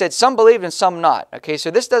that they said some believed and some not. Okay,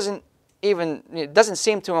 so this doesn't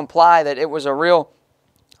seem to imply that it was a real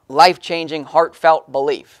life-changing, heartfelt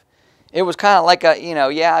belief. It was kind of like a,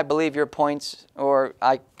 yeah, I believe your points, or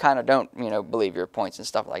I kind of don't, believe your points and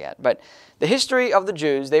stuff like that. But the history of the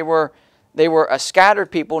Jews, they were a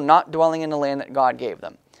scattered people not dwelling in the land that God gave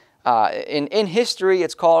them. In history,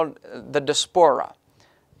 it's called the diaspora.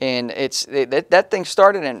 And that thing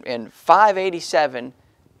started in 587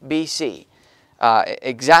 BC,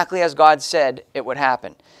 exactly as God said it would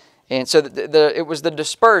happen. And so it was the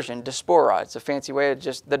dispersion, diaspora. It's a fancy way of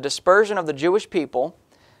just the dispersion of the Jewish people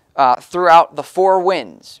throughout the 4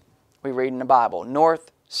 winds we read in the Bible: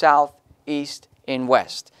 north, south, east, and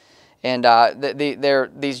west. And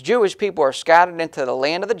these Jewish people are scattered into the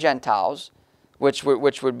land of the Gentiles, which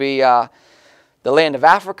would be the land of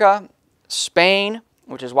Africa, Spain,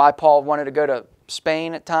 which is why Paul wanted to go to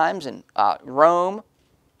Spain at times, and Rome.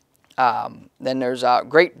 Then there's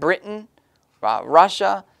Great Britain,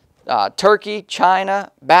 Russia, Turkey,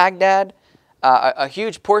 China, Baghdad. A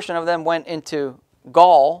huge portion of them went into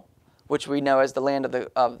Gaul, which we know as the land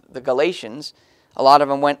of the Galatians. A lot of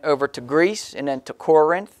them went over to Greece, and then to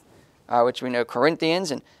Corinth, which we know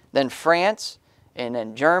Corinthians, and then France, and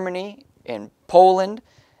then Germany, and Poland.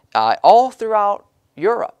 All throughout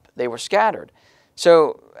Europe, they were scattered.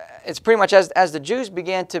 So it's pretty much as the Jews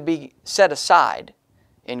began to be set aside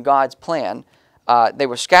in God's plan, they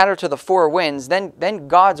were scattered to the 4 winds. Then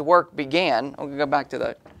God's work began. We'll go back to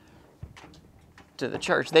the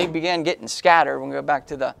church. They began getting scattered. We'll go back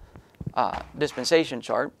to the dispensation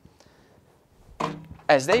chart.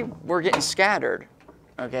 As they were getting scattered,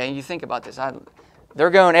 okay, you think about this. They're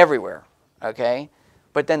going everywhere, okay?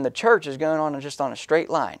 But then the church is going on just on a straight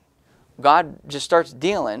line. God just starts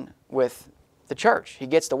dealing with the church. He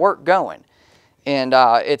gets the work going. And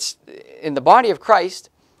it's in the body of Christ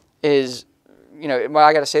is, well,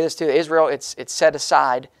 I got to say this too. Israel, it's set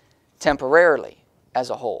aside temporarily as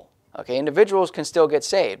a whole. Okay, individuals can still get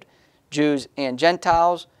saved. Jews and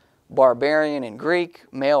Gentiles, barbarian and Greek,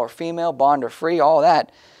 male or female, bond or free, all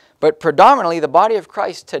that. But predominantly the body of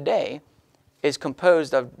Christ today is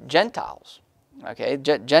composed of Gentiles. Okay,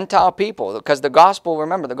 Gentile people, because the gospel,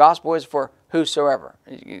 remember, the gospel is for whosoever.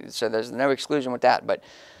 So there's no exclusion with that. But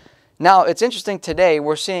now it's interesting today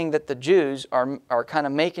we're seeing that the Jews are kind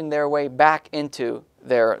of making their way back into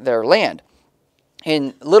their land.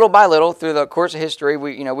 And little by little, through the course of history,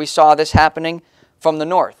 we saw this happening from the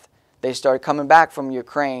north. They started coming back from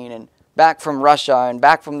Ukraine and back from Russia and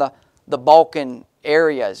back from the Balkan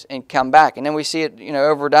areas and come back. And then we see it,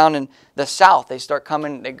 over down in the south. They start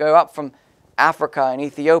coming. They go up from Africa and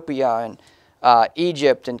Ethiopia and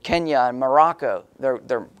Egypt and Kenya and Morocco.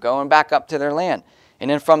 They're going back up to their land. And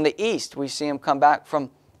then from the east, we see them come back from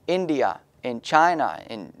India and China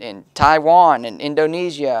and Taiwan and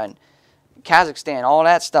Indonesia and Kazakhstan, all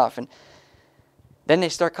that stuff. And then they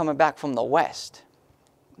start coming back from the west.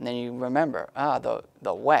 And then you remember,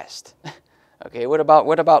 the west. Okay, what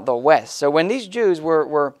about the west? So when these Jews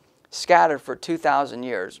were scattered for 2,000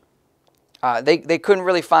 years, they couldn't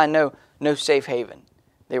really find no safe haven.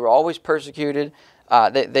 They were always persecuted.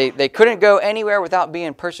 They couldn't go anywhere without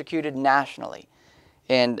being persecuted nationally.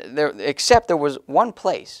 And except there was one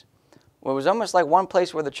place. It was almost like one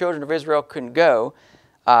place where the children of Israel couldn't go,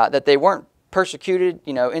 that they weren't persecuted,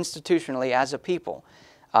 institutionally as a people.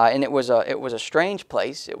 And it was a strange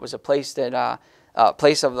place. It was a place that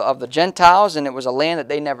place of the Gentiles, and it was a land that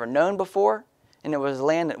they never known before, and it was a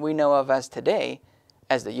land that we know of as today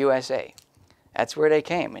as the USA. That's where they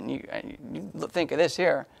came. And you think of this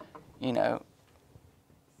here,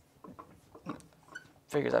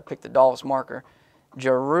 figures I picked the Dolph's marker.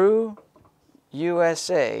 Jeru,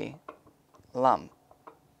 USA, Lum.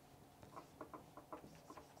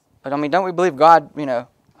 But I mean, don't we believe God,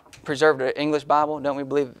 preserved the English Bible? Don't we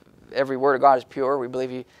believe every word of God is pure? We believe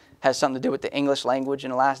He has something to do with the English language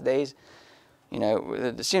in the last days.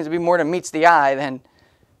 There seems to be more that meets the eye than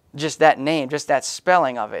just that name, just that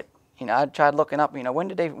spelling of it. I tried looking up, when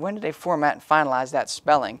did they format and finalize that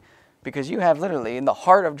spelling? Because you have literally in the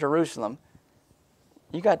heart of Jerusalem,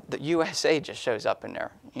 you got the USA just shows up in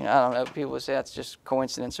there. I don't know, people would say that's just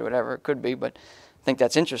coincidence or whatever. It could be, but I think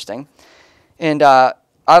that's interesting. And I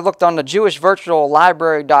looked on the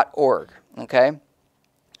JewishVirtualLibrary.org, okay?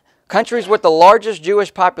 Countries with the largest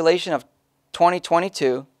Jewish population of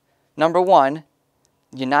 2022, number 1,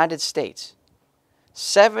 United States.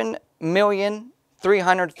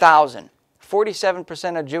 7,300,000.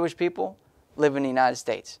 47% of Jewish people live in the United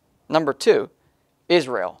States. Number 2,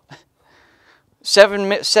 Israel.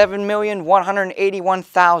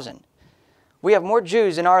 7,181,000. We have more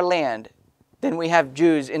Jews in our land than we have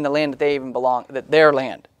Jews in the land that they even belong, their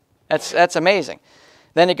land. That's amazing.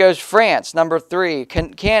 Then it goes France, number 3,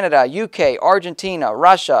 Canada, UK, Argentina,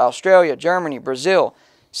 Russia, Australia, Germany, Brazil,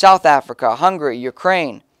 South Africa, Hungary,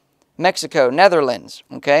 Ukraine, Mexico, Netherlands.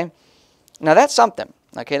 Okay, now that's something.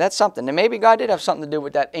 Okay, that's something. And maybe God did have something to do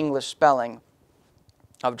with that English spelling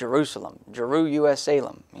of Jerusalem, Jeru,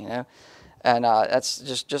 U.S.Salem. And that's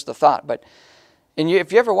just a thought. But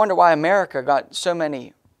if you ever wonder why America got so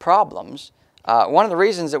many problems, one of the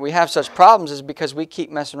reasons that we have such problems is because we keep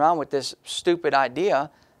messing around with this stupid idea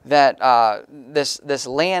that this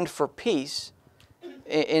land for peace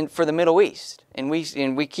for the Middle East, and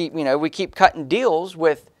we keep cutting deals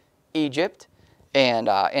with Egypt and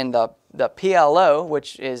the PLO,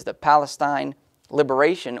 which is the Palestine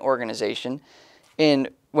Liberation Organization. And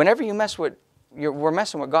whenever you mess with, we're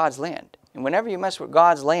messing with God's land. And whenever you mess with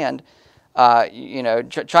God's land, trying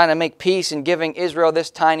to make peace and giving Israel this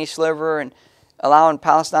tiny sliver and allowing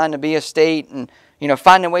Palestine to be a state and,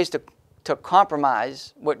 finding ways to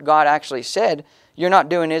compromise what God actually said, you're not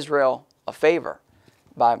doing Israel a favor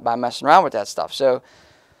by messing around with that stuff. So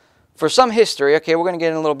for some history, okay, we're going to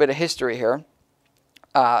get in a little bit of history here.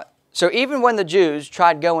 So even when the Jews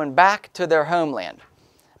tried going back to their homeland,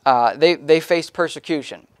 they faced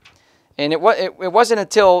persecution. And it wasn't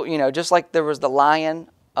until, just like there was the Lion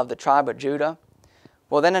of the tribe of Judah,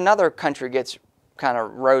 well, then another country kind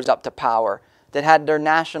of rose up to power that had their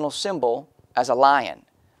national symbol as a lion.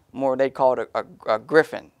 More, they'd call it a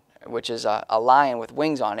griffin, which is a lion with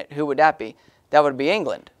wings on it. Who would that be? That would be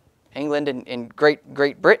England. England and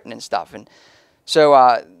Great Britain and stuff. And so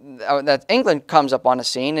that England comes up on the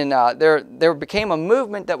scene, and there became a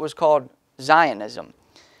movement that was called Zionism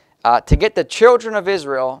to get the children of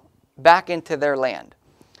Israel back into their land.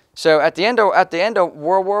 So at the end of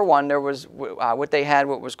World War I, there was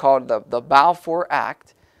what was called the Balfour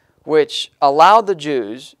Act, which allowed the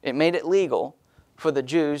Jews, it made it legal for the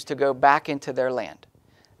Jews to go back into their land.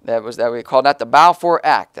 We called that the Balfour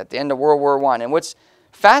Act at the end of World War I. And what's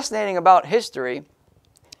fascinating about history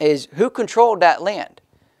is who controlled that land.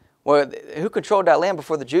 Well, who controlled that land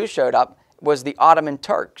before the Jews showed up was the Ottoman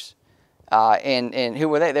Turks. And who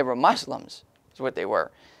were they? They were Muslims, is what they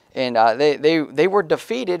were. And they were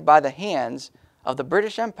defeated by the hands of the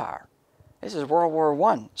British Empire. This is World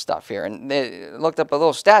War I stuff here. And they looked up a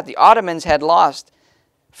little stat. The Ottomans had lost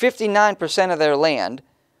 59% of their land.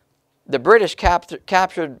 The British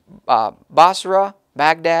captured Basra,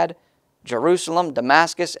 Baghdad, Jerusalem,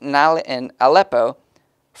 Damascus, and Aleppo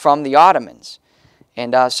from the Ottomans.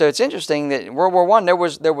 And so it's interesting that in World War I there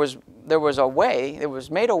was a way. It was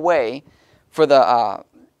made a way for the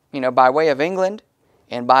by way of England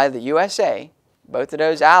and by the USA, both of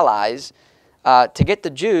those allies, to get the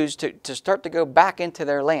Jews to start to go back into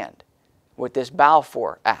their land with this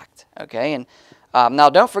Balfour Act. Okay, and now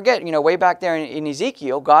don't forget, way back there in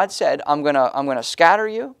Ezekiel, God said, I'm gonna scatter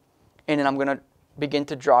you, and then I'm gonna begin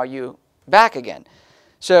to draw you back again.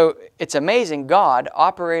 So it's amazing, God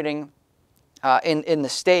operating in the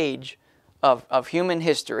stage of human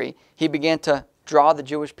history, He began to draw the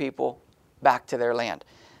Jewish people back to their land.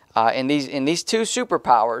 In these two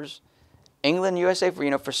superpowers, England and USA,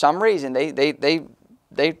 for some reason,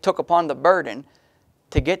 they took upon the burden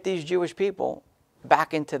to get these Jewish people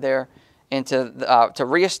back to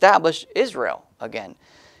reestablish Israel again.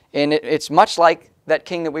 And it's much like that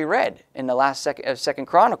king that we read in the last Second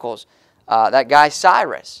Chronicles, that guy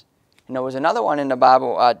Cyrus. And there was another one in the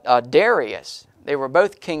Bible, Darius. They were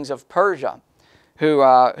both kings of Persia who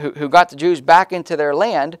got the Jews back into their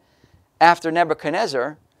land after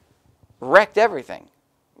Nebuchadnezzar wrecked everything,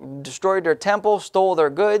 destroyed their temple, stole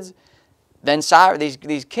their goods. Then Cyrus,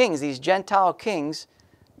 these kings, these Gentile kings,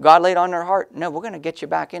 God laid on their heart, no, we're going to get you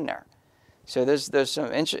back in there. So there's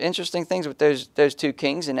some interesting things with those two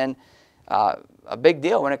kings, and then a big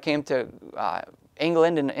deal when it came to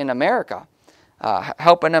England and in America,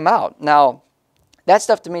 helping them out. Now, that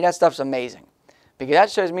stuff to me, that stuff's amazing, because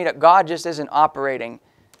that shows me that God just isn't operating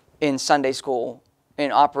in Sunday school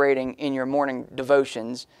and operating in your morning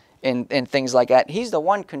devotions and things like that. He's the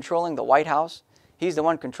one controlling the White House. He's the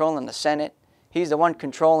one controlling the Senate. He's the one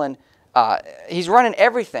controlling, he's running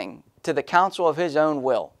everything to the counsel of His own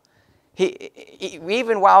will. He,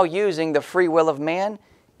 even while using the free will of man,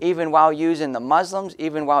 even while using the Muslims,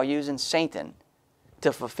 even while using Satan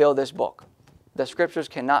to fulfill this book. The Scriptures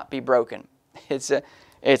cannot be broken.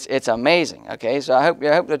 It's amazing. Okay, so I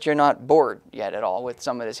hope that you're not bored yet at all with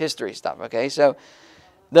some of this history stuff. Okay, so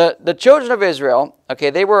the children of Israel, okay,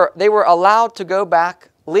 they were allowed to go back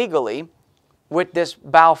legally with this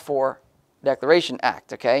Balfour Declaration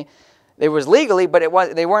Act. Okay, it was legally, but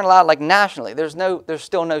they weren't allowed like nationally. There's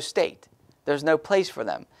still no state. There's no place for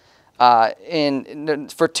them.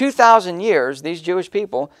 For 2,000 years, these Jewish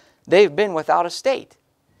people, they've been without a state.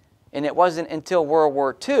 And it wasn't until World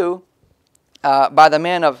War II, by the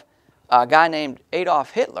man of a guy named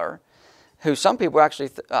Adolf Hitler, who some people actually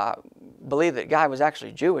believe that guy was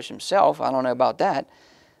actually Jewish himself. I don't know about that.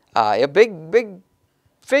 A big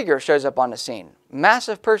figure shows up on the scene.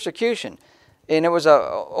 Massive persecution. And it was an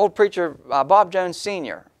old preacher, Bob Jones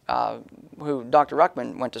Sr., who Dr.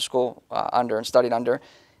 Ruckman went to school under and studied under.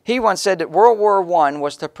 He once said that World War I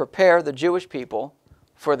was to prepare the Jewish people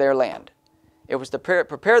for their land. It was to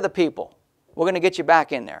prepare the people. We're going to get you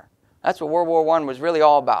back in there. That's what World War I was really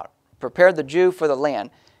all about. Prepare the Jew for the land.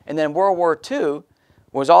 And then World War II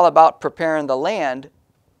was all about preparing the land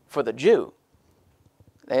for the Jew.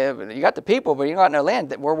 You got the people, but you got no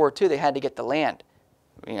land. World War II, they had to get the land.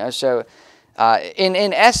 So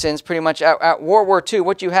in essence, pretty much at World War II,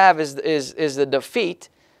 what you have is the defeat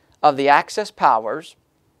of the Axis powers.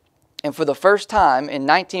 And for the first time in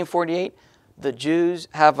 1948, the Jews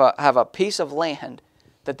have a piece of land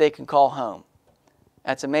that they can call home.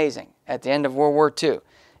 That's amazing. At the end of World War II.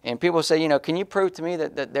 And people say, can you prove to me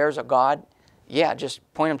that there's a God? Yeah, just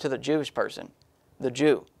point them to the Jewish person, the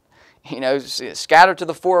Jew. Scattered to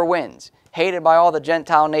the four winds, hated by all the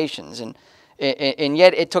Gentile nations. And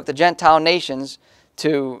yet it took the Gentile nations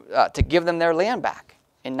to give them their land back.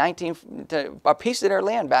 A piece of their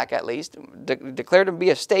land back at least, declared to be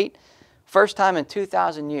a state. First time in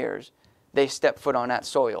 2,000 years they stepped foot on that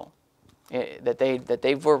soil that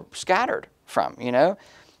they were scattered from,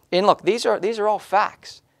 And look, these are all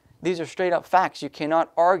facts. These are straight up facts. You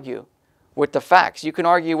cannot argue with the facts. You can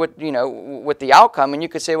argue with with the outcome, and you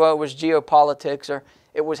could say, well, it was geopolitics or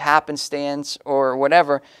it was happenstance or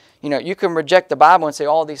whatever. You can reject the Bible and say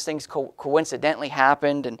all these things coincidentally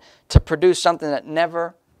happened and to produce something that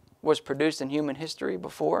never was produced in human history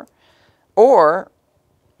before. Or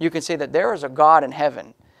you can say that there is a God in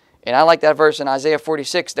heaven. And I like that verse in Isaiah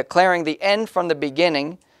 46, declaring the end from the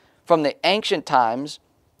beginning, from the ancient times,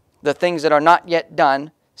 the things that are not yet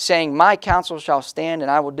done, saying, my counsel shall stand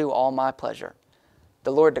and I will do all my pleasure.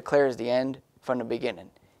 The Lord declares the end from the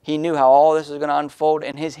beginning. He knew how all this was going to unfold,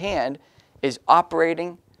 and His hand is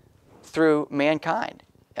operating through mankind.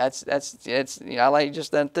 That's I like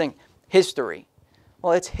just that thing. History.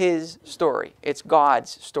 Well, it's His story. It's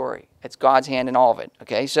God's story. It's God's hand in all of it.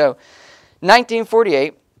 Okay, so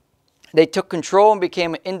 1948, they took control and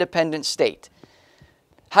became an independent state.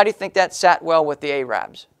 How do you think that sat well with the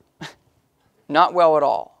Arabs? Not well at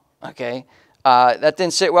all. Okay, that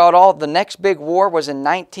didn't sit well at all. The next big war was in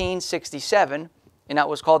 1967, and that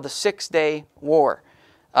was called the 6-Day War.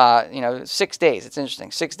 6 days. It's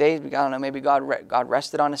interesting. 6 days. I don't know. Maybe God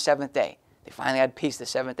rested on the seventh day. They finally had peace the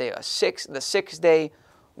seventh day, the 6-day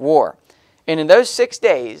war. And in those 6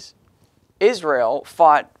 days, Israel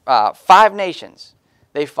fought 5 nations.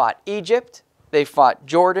 They fought Egypt, they fought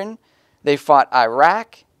Jordan, they fought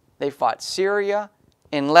Iraq, they fought Syria,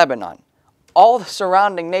 and Lebanon. All the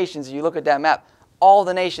surrounding nations, if you look at that map, all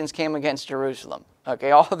the nations came against Jerusalem.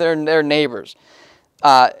 Okay, all their neighbors.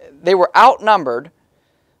 They were outnumbered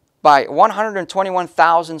by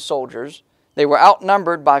 121,000 soldiers. They were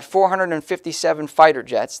outnumbered by 457 fighter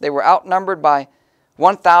jets. They were outnumbered by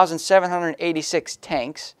 1,786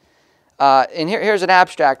 tanks. And here's an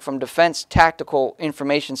abstract from Defense Tactical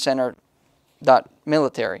Information Center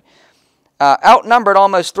military. Outnumbered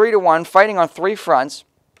almost 3-to-1, fighting on 3 fronts,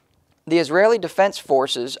 the Israeli Defense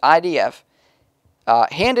Forces, IDF,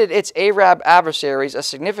 handed its Arab adversaries a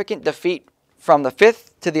significant defeat from the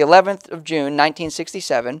 5th to the 11th of June,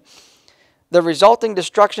 1967. The resulting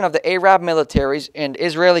destruction of the Arab militaries and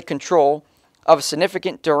Israeli control of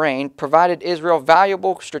significant terrain provided Israel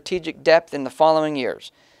valuable strategic depth in the following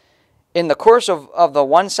years. In the course of the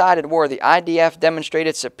one-sided war, the IDF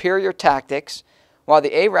demonstrated superior tactics, while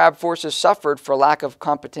the Arab forces suffered for lack of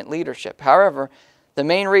competent leadership. However, the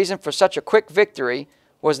main reason for such a quick victory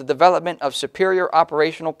was the development of superior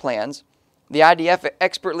operational plans. The IDF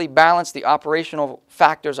expertly balanced the operational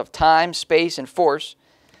factors of time, space, and force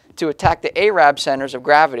to attack the Arab centers of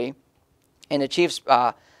gravity and achieve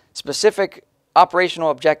specific operational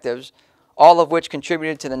objectives, all of which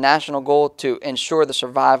contributed to the national goal to ensure the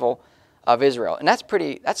survival of Israel. And that's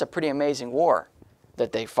a pretty amazing war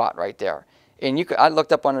that they fought right there. And I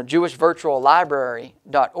looked up on a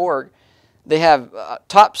JewishVirtualLibrary.org. They have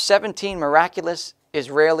top 17 miraculous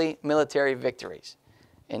Israeli military victories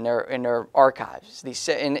in their archives.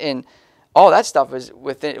 And all that stuff is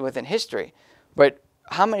within history. But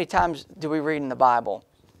how many times do we read in the Bible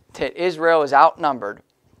that Israel is outnumbered,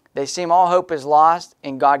 they seem all hope is lost,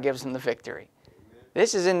 and God gives them the victory?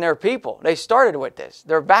 This is in their people. They started with this.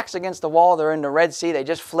 Their backs against the wall. They're in the Red Sea. They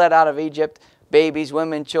just fled out of Egypt. Babies,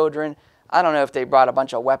 women, children. I don't know if they brought a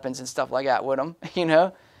bunch of weapons and stuff like that with them. You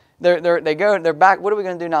know, they're back. What are we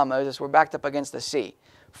going to do now, Moses? We're backed up against the sea.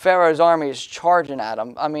 Pharaoh's army is charging at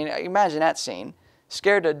them. I mean, imagine that scene.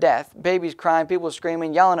 Scared to death. Babies crying. People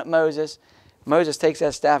screaming, yelling at Moses. Moses takes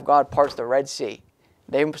that staff. God parts the Red Sea.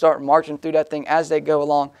 They start marching through that thing. As they go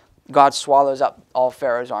along, God swallows up all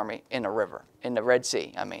Pharaoh's army in the river, in the Red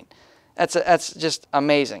Sea. I mean, that's just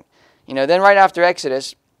amazing. You know, then right after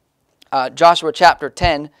Exodus, Joshua chapter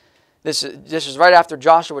 10, this is right after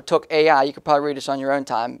Joshua took Ai. You could probably read this on your own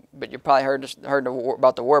time, but you probably heard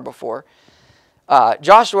about the war before.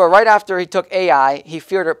 Joshua, right after he took Ai, he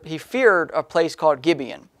feared a place called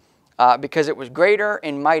Gibeon because it was greater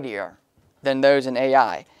and mightier than those in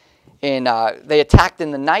Ai. And they attacked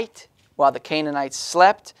in the night while the Canaanites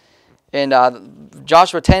slept. And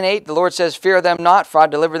Joshua 10:8, the Lord says, "Fear them not, for I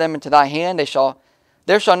deliver them into thy hand.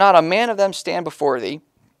 There shall not a man of them stand before thee."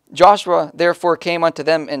 Joshua therefore came unto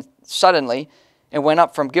them suddenly and went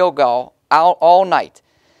up from Gilgal all night.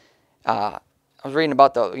 I was reading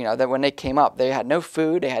about that when they came up, they had no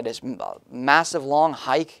food. They had this massive long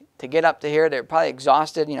hike to get up to here. They were probably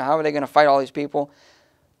exhausted. How are they going to fight all these people?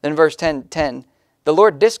 Then verse 10, the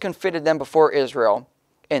Lord discomfited them before Israel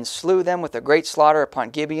and slew them with a great slaughter upon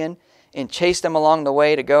Gibeon, and chased them along the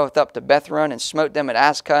way to go up to Bethrun, and smote them at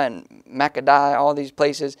Ascah and Makkedah, all these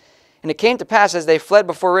places. And it came to pass as they fled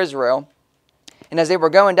before Israel, and as they were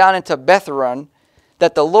going down into Bethrun,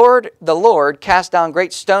 that the Lord cast down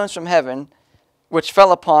great stones from heaven, which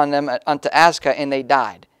fell upon them unto Ascah, and they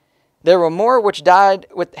died. There were more which died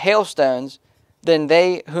with hailstones than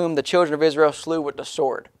they whom the children of Israel slew with the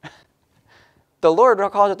sword. The Lord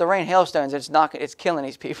calls it to rain hailstones. It's killing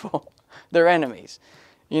these people, their enemies.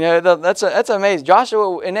 That's amazing.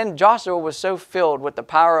 Joshua was so filled with the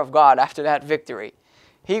power of God after that victory.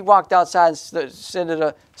 He walked outside and said to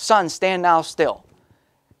the sun, "Stand thou still.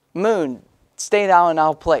 Moon, stay thou in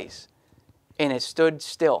thy place." And it stood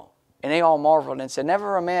still. And they all marveled and said,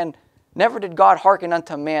 never did God hearken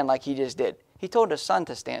unto man like he just did. He told the sun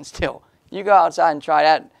to stand still. You go outside and try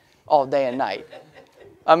that all day and night.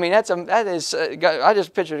 I mean, I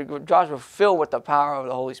just pictured Joshua filled with the power of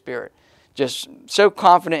the Holy Spirit. Just so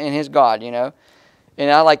confident in his God, And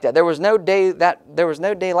I like that. There was no day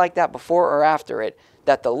like that before or after it,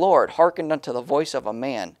 that the Lord hearkened unto the voice of a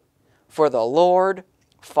man. For the Lord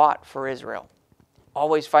fought for Israel,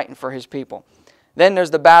 always fighting for his people. Then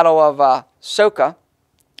there's the battle of Soka.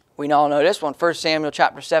 We all know this one, 1 Samuel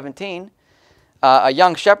chapter 17. A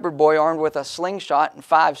young shepherd boy armed with a slingshot and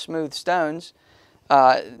 5 smooth stones,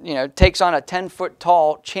 takes on a 10-foot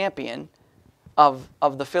tall champion of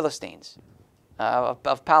the Philistines.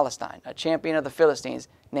 of Palestine, a champion of the Philistines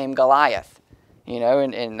named Goliath. You know,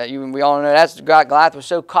 and we all know Goliath was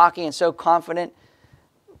so cocky and so confident.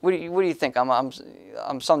 What do you think?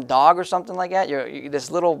 I'm some dog or something like that? This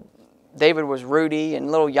little David was Rudy and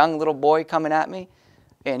young little boy coming at me,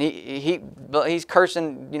 and he's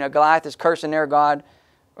cursing. You know, Goliath is cursing their God,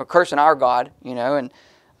 or cursing our God. You know, and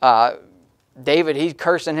David, he's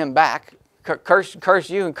cursing him back. Curse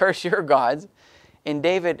you and curse your gods, and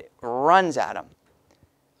David runs at him.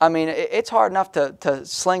 I mean, it's hard enough to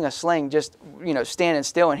sling a sling just, you know, standing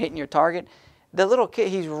still and hitting your target. The little kid,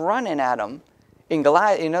 he's running at him. And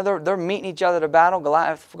Goliath, you know, they're meeting each other to battle.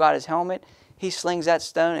 Goliath forgot his helmet. He slings that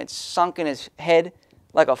stone. It's sunk in his head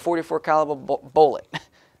like a .44 caliber bullet.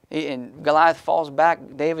 And Goliath falls back.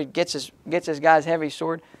 David gets his guy's heavy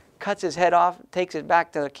sword, cuts his head off, takes it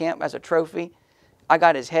back to the camp as a trophy. I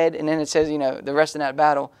got his head. And then it says, you know, the rest of that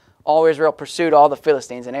battle, all Israel pursued all the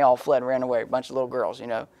Philistines, and they all fled and ran away. A bunch of little girls, you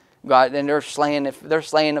know. God, and they're slaying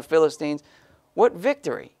the Philistines. What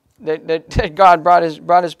victory that God brought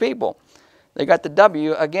his people. They got the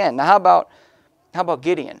W again. Now how about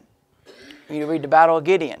Gideon? You read the battle of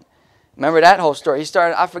Gideon. Remember that whole story? He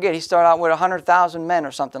started out with 100,000 men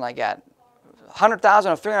or something like that.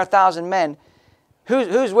 100,000 or 300,000 men.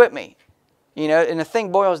 Who's with me? You know, and the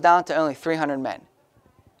thing boils down to only 300 men.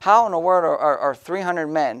 How in the world are 300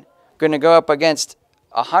 men going to go up against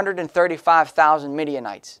 135,000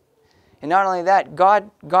 Midianites? And not only that,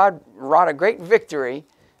 God wrought a great victory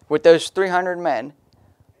with those 300 men.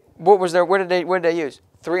 What did they use?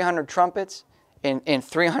 300 trumpets and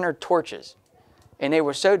 300 torches. And they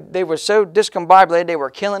were so discombobulated, they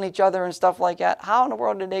were killing each other and stuff like that. How in the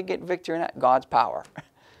world did they get victory in that? God's power.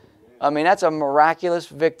 I mean, that's a miraculous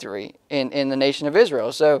victory in the nation of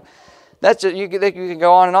Israel. So you can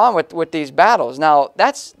go on and on with these battles. Now,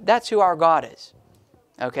 that's who our God is.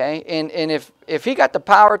 Okay? And if he got the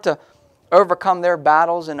power to overcome their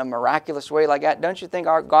battles in a miraculous way like that, don't you think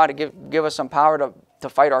our God would give us some power to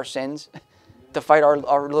fight our sins, to fight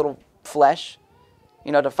our little flesh,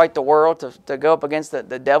 you know, to fight the world, to go up against the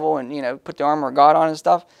devil and, you know, put the armor of God on and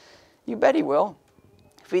stuff? You bet he will.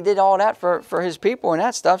 If he did all that for his people and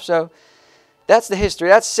that stuff. So that's the history.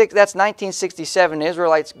 That's 1967. The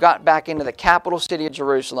Israelites got back into the capital city of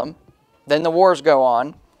Jerusalem. Then the wars go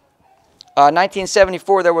on.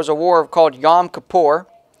 1974, there was a war called Yom Kippur.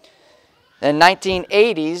 In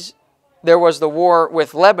 1980s, there was the war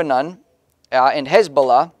with Lebanon and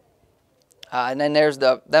Hezbollah. And then there's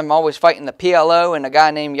them always fighting the PLO and a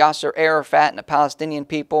guy named Yasser Arafat and the Palestinian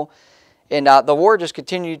people. And the war just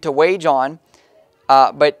continued to wage on.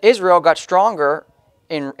 But Israel got stronger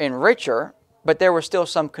and richer, but there was still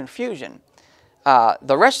some confusion.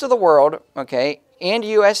 The rest of the world, okay, and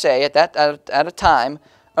USA at a time,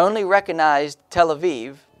 only recognized Tel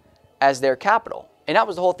Aviv as their capital. And that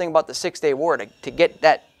was the whole thing about the 6-Day War, to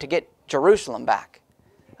get Jerusalem back.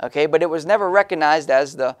 Okay, but it was never recognized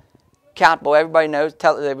as the capital. Everybody knows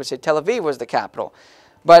they would say Tel Aviv was the capital.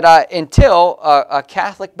 But until a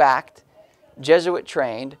Catholic-backed,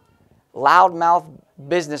 Jesuit-trained, loudmouth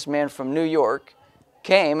businessman from New York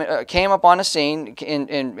came up on the scene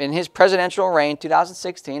in his presidential reign,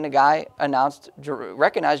 2016. The guy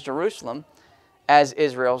recognized Jerusalem as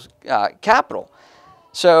Israel's capital.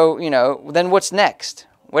 So, you know, then what's next?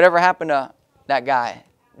 Whatever happened to that guy,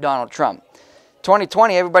 Donald Trump?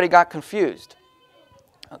 2020, everybody got confused.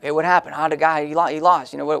 Okay, what happened? How the guy, he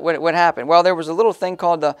lost. You know, what happened? Well, there was a little thing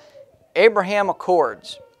called the Abraham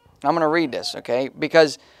Accords. I'm going to read this, okay?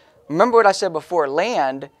 Because remember what I said before,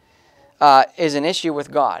 land is an issue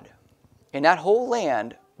with God. And that whole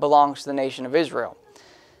land belongs to the nation of Israel.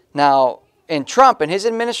 Now, in Trump and his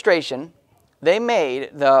administration, they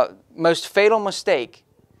made the most fatal mistake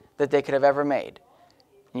that they could have ever made.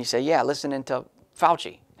 And you say, yeah, listening to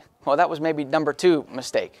Fauci. Well, that was maybe number 2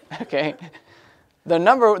 mistake, okay? The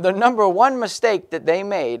number 1 mistake that they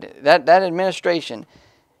made, that administration,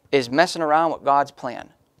 is messing around with God's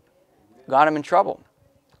plan. Got him in trouble.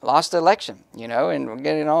 Lost the election, you know, and we're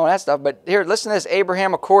getting all that stuff. But here, listen to this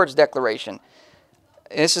Abraham Accords Declaration.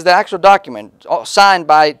 This is the actual document, signed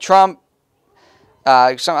by Trump,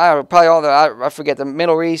 I forget, the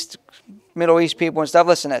Middle East people and stuff.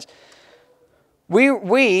 Listen to this.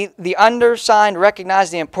 We, the undersigned,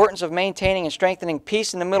 recognize the importance of maintaining and strengthening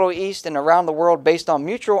peace in the Middle East and around the world based on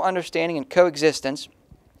mutual understanding and coexistence,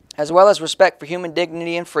 as well as respect for human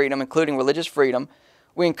dignity and freedom, including religious freedom.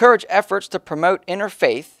 We encourage efforts to promote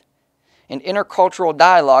interfaith and intercultural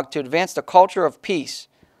dialogue to advance the culture of peace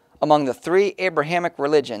among the 3 Abrahamic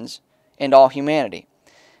religions and all humanity.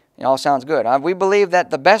 It all sounds good. We believe that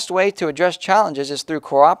the best way to address challenges is through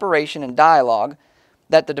cooperation and dialogue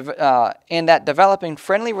that developing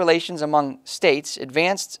friendly relations among states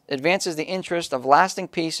advances the interest of lasting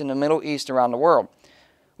peace in the Middle East around the world.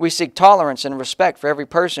 We seek tolerance and respect for every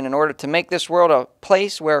person in order to make this world a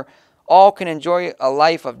place where all can enjoy a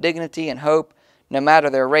life of dignity and hope, no matter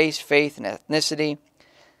their race, faith, and ethnicity.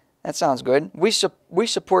 That sounds good. We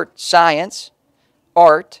support science,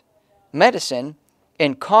 art, medicine,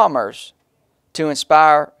 and commerce to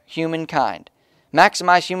inspire humankind,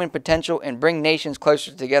 maximize human potential, and bring nations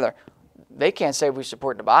closer together. They can't say we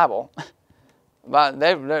support the Bible. But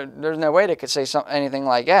there's no way they could say anything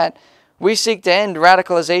like that. We seek to end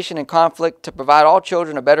radicalization and conflict to provide all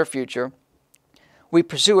children a better future. We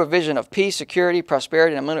pursue a vision of peace, security,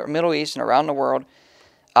 prosperity in the Middle East and around the world.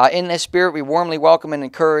 In this spirit, we warmly welcome and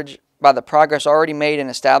encourage by the progress already made in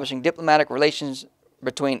establishing diplomatic relations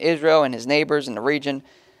between Israel and his neighbors in the region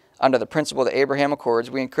under the principle of the Abraham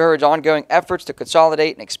Accords. We encourage ongoing efforts to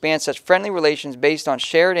consolidate and expand such friendly relations based on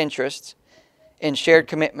shared interests and shared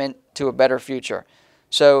commitment to a better future.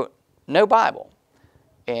 So, no Bible.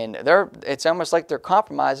 And it's almost like they're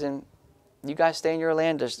compromising. You guys stay in your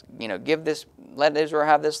land, just, let Israel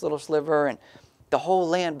have this little sliver, and the whole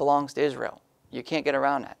land belongs to Israel. You can't get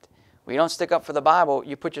around that. When you don't stick up for the Bible,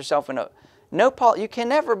 you put yourself in you can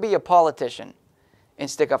never be a politician and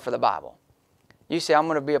stick up for the Bible. You say, I'm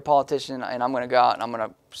going to be a politician and I'm going to go out and I'm going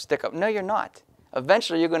to stick up. No, you're not.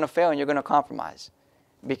 Eventually you're going to fail and you're going to compromise.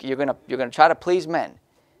 You're going to try to please men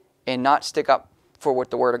and not stick up for what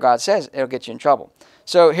the Word of God says. It'll get you in trouble.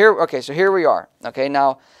 So here we are. Okay,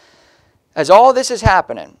 now, as all this is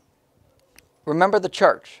happening, remember the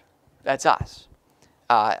church. That's us.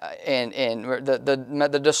 And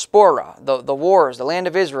the diaspora, the wars, the land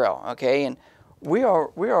of Israel. Okay, and we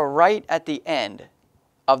are right at the end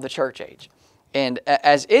of the church age. And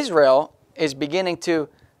as Israel is beginning to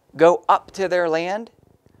go up to their land,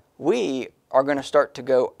 we are going to start to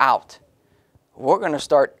go out. We're going to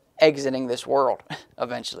start exiting this world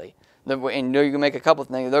eventually. And you can make a couple of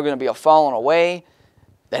things. There's going to be a falling away.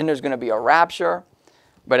 Then there's going to be a rapture.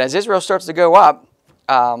 But as Israel starts to go up,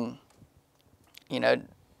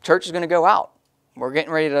 church is going to go out. We're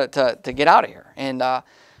getting ready to get out of here. And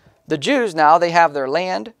the Jews now, they have their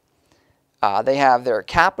land. They have their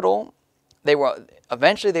capital.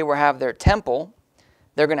 Eventually they will have their temple.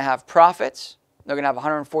 They're going to have prophets. They're going to have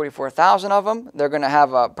 144,000 of them. They're going to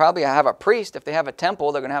have probably have a priest. If they have a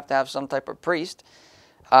temple, they're going to have some type of priest.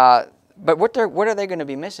 But what are they going to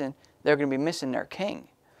be missing? They're going to be missing their king.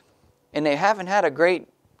 And they haven't had a great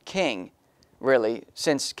king, really,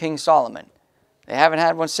 since King Solomon. They haven't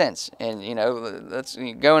had one since. And, let's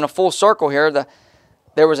go in a full circle here.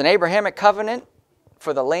 There was an Abrahamic covenant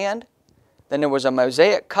for the land. Then there was a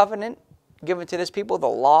Mosaic covenant given to this people, the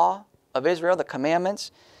law of Israel, the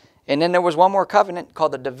commandments. And then there was one more covenant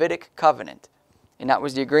called the Davidic covenant. And that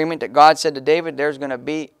was the agreement that God said to David, there's going to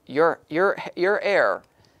be, your heir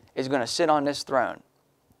is going to sit on this throne.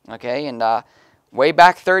 Okay, and way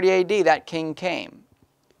back 30 AD, that king came.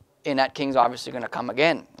 And that king's obviously going to come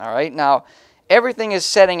again. All right, now, everything is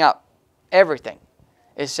setting up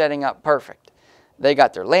perfect. They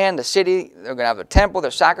got their land, the city, they're going to have their temple,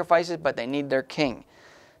 their sacrifices, but they need their king.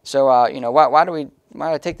 So, why do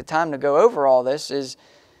I take the time to go over all this is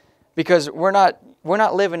because we're not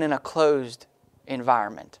living in a closed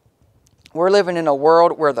environment. We're living in a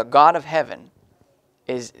world where the God of heaven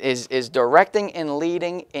is directing and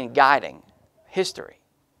leading and guiding history,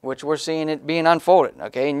 which we're seeing it being unfolded.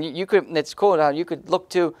 Okay, and it's cool how you can look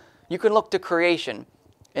to creation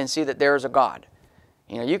and see that there is a God.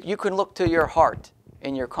 You can look to your heart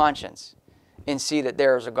and your conscience and see that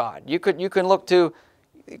there is a God. You can look to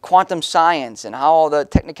quantum science and how all the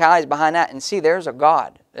technicalities behind that and see there's a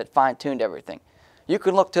God that fine-tuned everything. You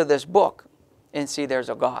can look to this book and see there's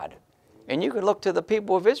a God. And you can look to the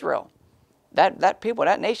people of Israel, that people,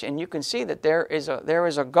 that nation, and you can see that there is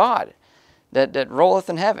a God that rolleth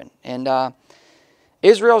in heaven. And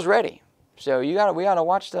Israel's ready. So we gotta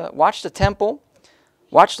watch the temple,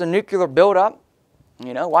 watch the nuclear buildup,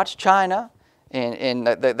 watch China and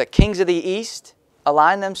the kings of the East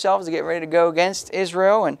align themselves to get ready to go against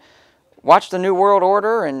Israel, and watch the New World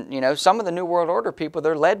Order. And some of the New World Order people,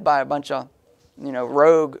 they're led by a bunch of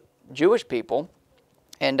rogue Jewish people.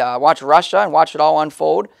 And watch Russia and watch it all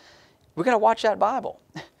unfold. We're going to watch that Bible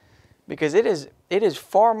because it is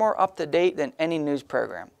far more up to date than any news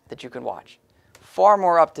program that you can watch. Far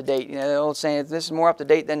more up to date. The old saying, this is more up to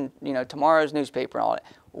date than tomorrow's newspaper and all that.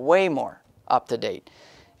 Way more up to date.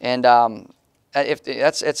 And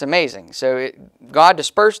it's amazing. So God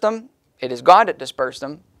dispersed them. It is God that dispersed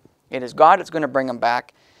them. It is God that's going to bring them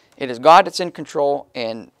back. It is God that's in control.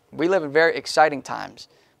 And we live in very exciting times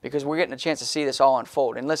because we're getting a chance to see this all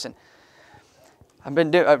unfold. And listen, I've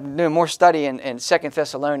been doing more study in 2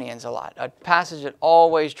 Thessalonians a lot, a passage that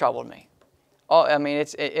always troubled me. Oh, I mean,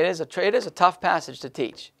 it is a tough passage to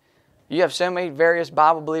teach. You have so many various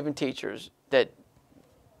Bible-believing teachers that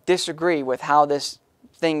disagree with how this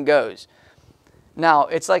thing goes. Now,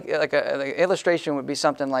 it's like an illustration would be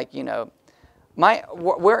something like, you know,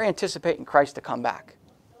 we're anticipating Christ to come back.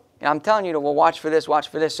 And I'm telling you to, well, watch for this, watch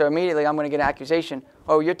for this. So immediately I'm going to get an accusation.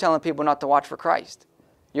 Oh, you're telling people not to watch for Christ.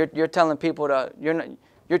 You're telling people to,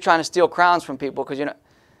 you're trying to steal crowns from people because, you know,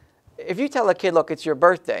 if you tell a kid, look, it's your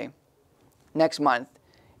birthday next month,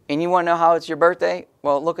 and you want to know how it's your birthday,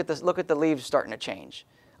 well, look at this. Look at the leaves starting to change.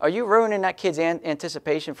 Are you ruining that kid's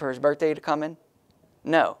anticipation for his birthday to come in?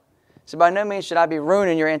 No. So by no means should I be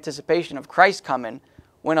ruining your anticipation of Christ coming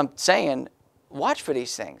when I'm saying, watch for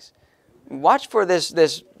these things. Watch for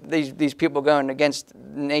these people going against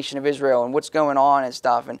the nation of Israel and what's going on and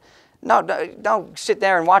stuff. And no, don't sit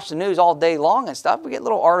there and watch the news all day long and stuff. We get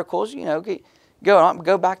little articles, you know,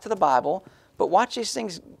 go back to the Bible, but watch these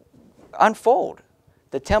things unfold.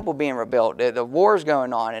 The temple being rebuilt, the wars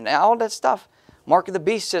going on, and all that stuff. Mark of the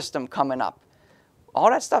Beast system coming up. All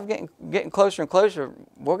that stuff getting closer and closer.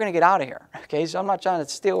 We're going to get out of here. Okay, so I'm not trying to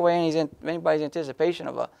steal away anybody's anticipation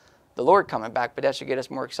of the Lord coming back, but that should get us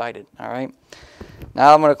more excited. All right.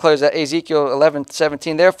 Now I'm going to close at Ezekiel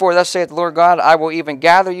 11:17. Therefore, thus saith the Lord God, I will even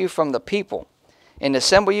gather you from the people, and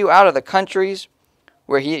assemble you out of the countries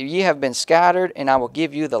where ye have been scattered, and I will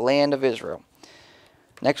give you the land of Israel.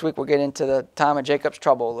 Next week we'll get into the time of Jacob's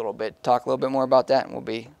trouble a little bit, talk a little bit more about that, and we'll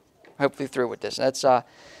be hopefully through with this. That's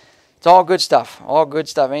it's all good stuff. All good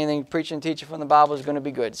stuff. Anything preaching and teaching from the Bible is going to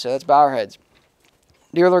be good. So let's bow our heads.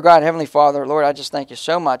 Dear Lord God, Heavenly Father, Lord, I just thank you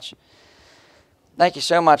so much. Thank you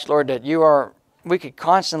so much, Lord, that we could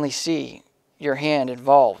constantly see your hand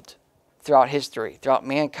involved throughout history, throughout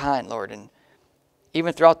mankind, Lord, and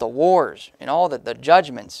even throughout the wars and all the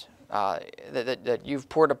judgments that you've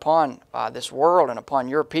poured upon this world and upon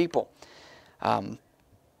your people.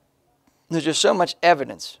 There's just so much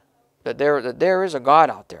evidence that there is a God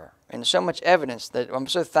out there, and so much evidence that I'm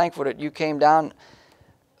so thankful that you came down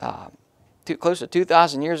close to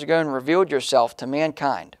 2,000 years ago and revealed yourself to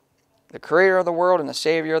mankind, the Creator of the world and the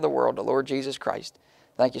Savior of the world, the Lord Jesus Christ.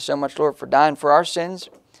 Thank you so much, Lord, for dying for our sins,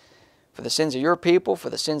 for the sins of your people, for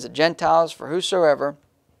the sins of Gentiles, for whosoever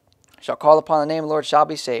shall call upon the name of the Lord shall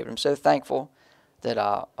be saved. I'm so thankful that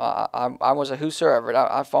I was a whosoever.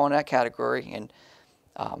 I fall in that category. And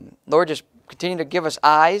Lord, just continue to give us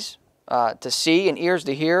eyes to see and ears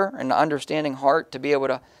to hear and an understanding heart to be able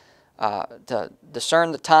to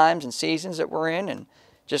discern the times and seasons that we're in, and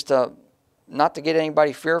just not to get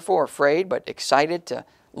anybody fearful or afraid, but excited to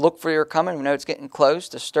look for your coming. We know it's getting close,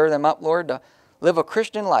 to stir them up, Lord, to live a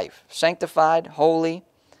Christian life, sanctified, holy,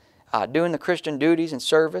 doing the Christian duties and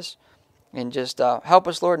service. And just help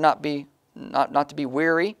us, Lord, not to be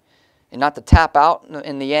weary and not to tap out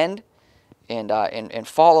in the end and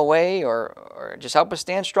fall away, or just help us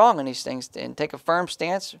stand strong in these things and take a firm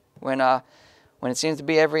stance when it seems to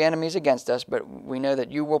be every enemy is against us. But we know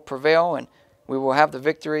that you will prevail, and we will have the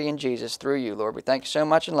victory in Jesus through you, Lord. We thank you so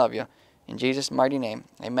much and love you. In Jesus' mighty name,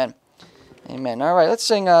 amen. Amen. All right, let's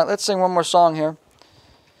sing one more song here.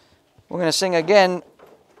 We're going to sing again,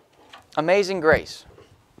 Amazing Grace.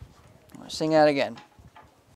 Sing that again.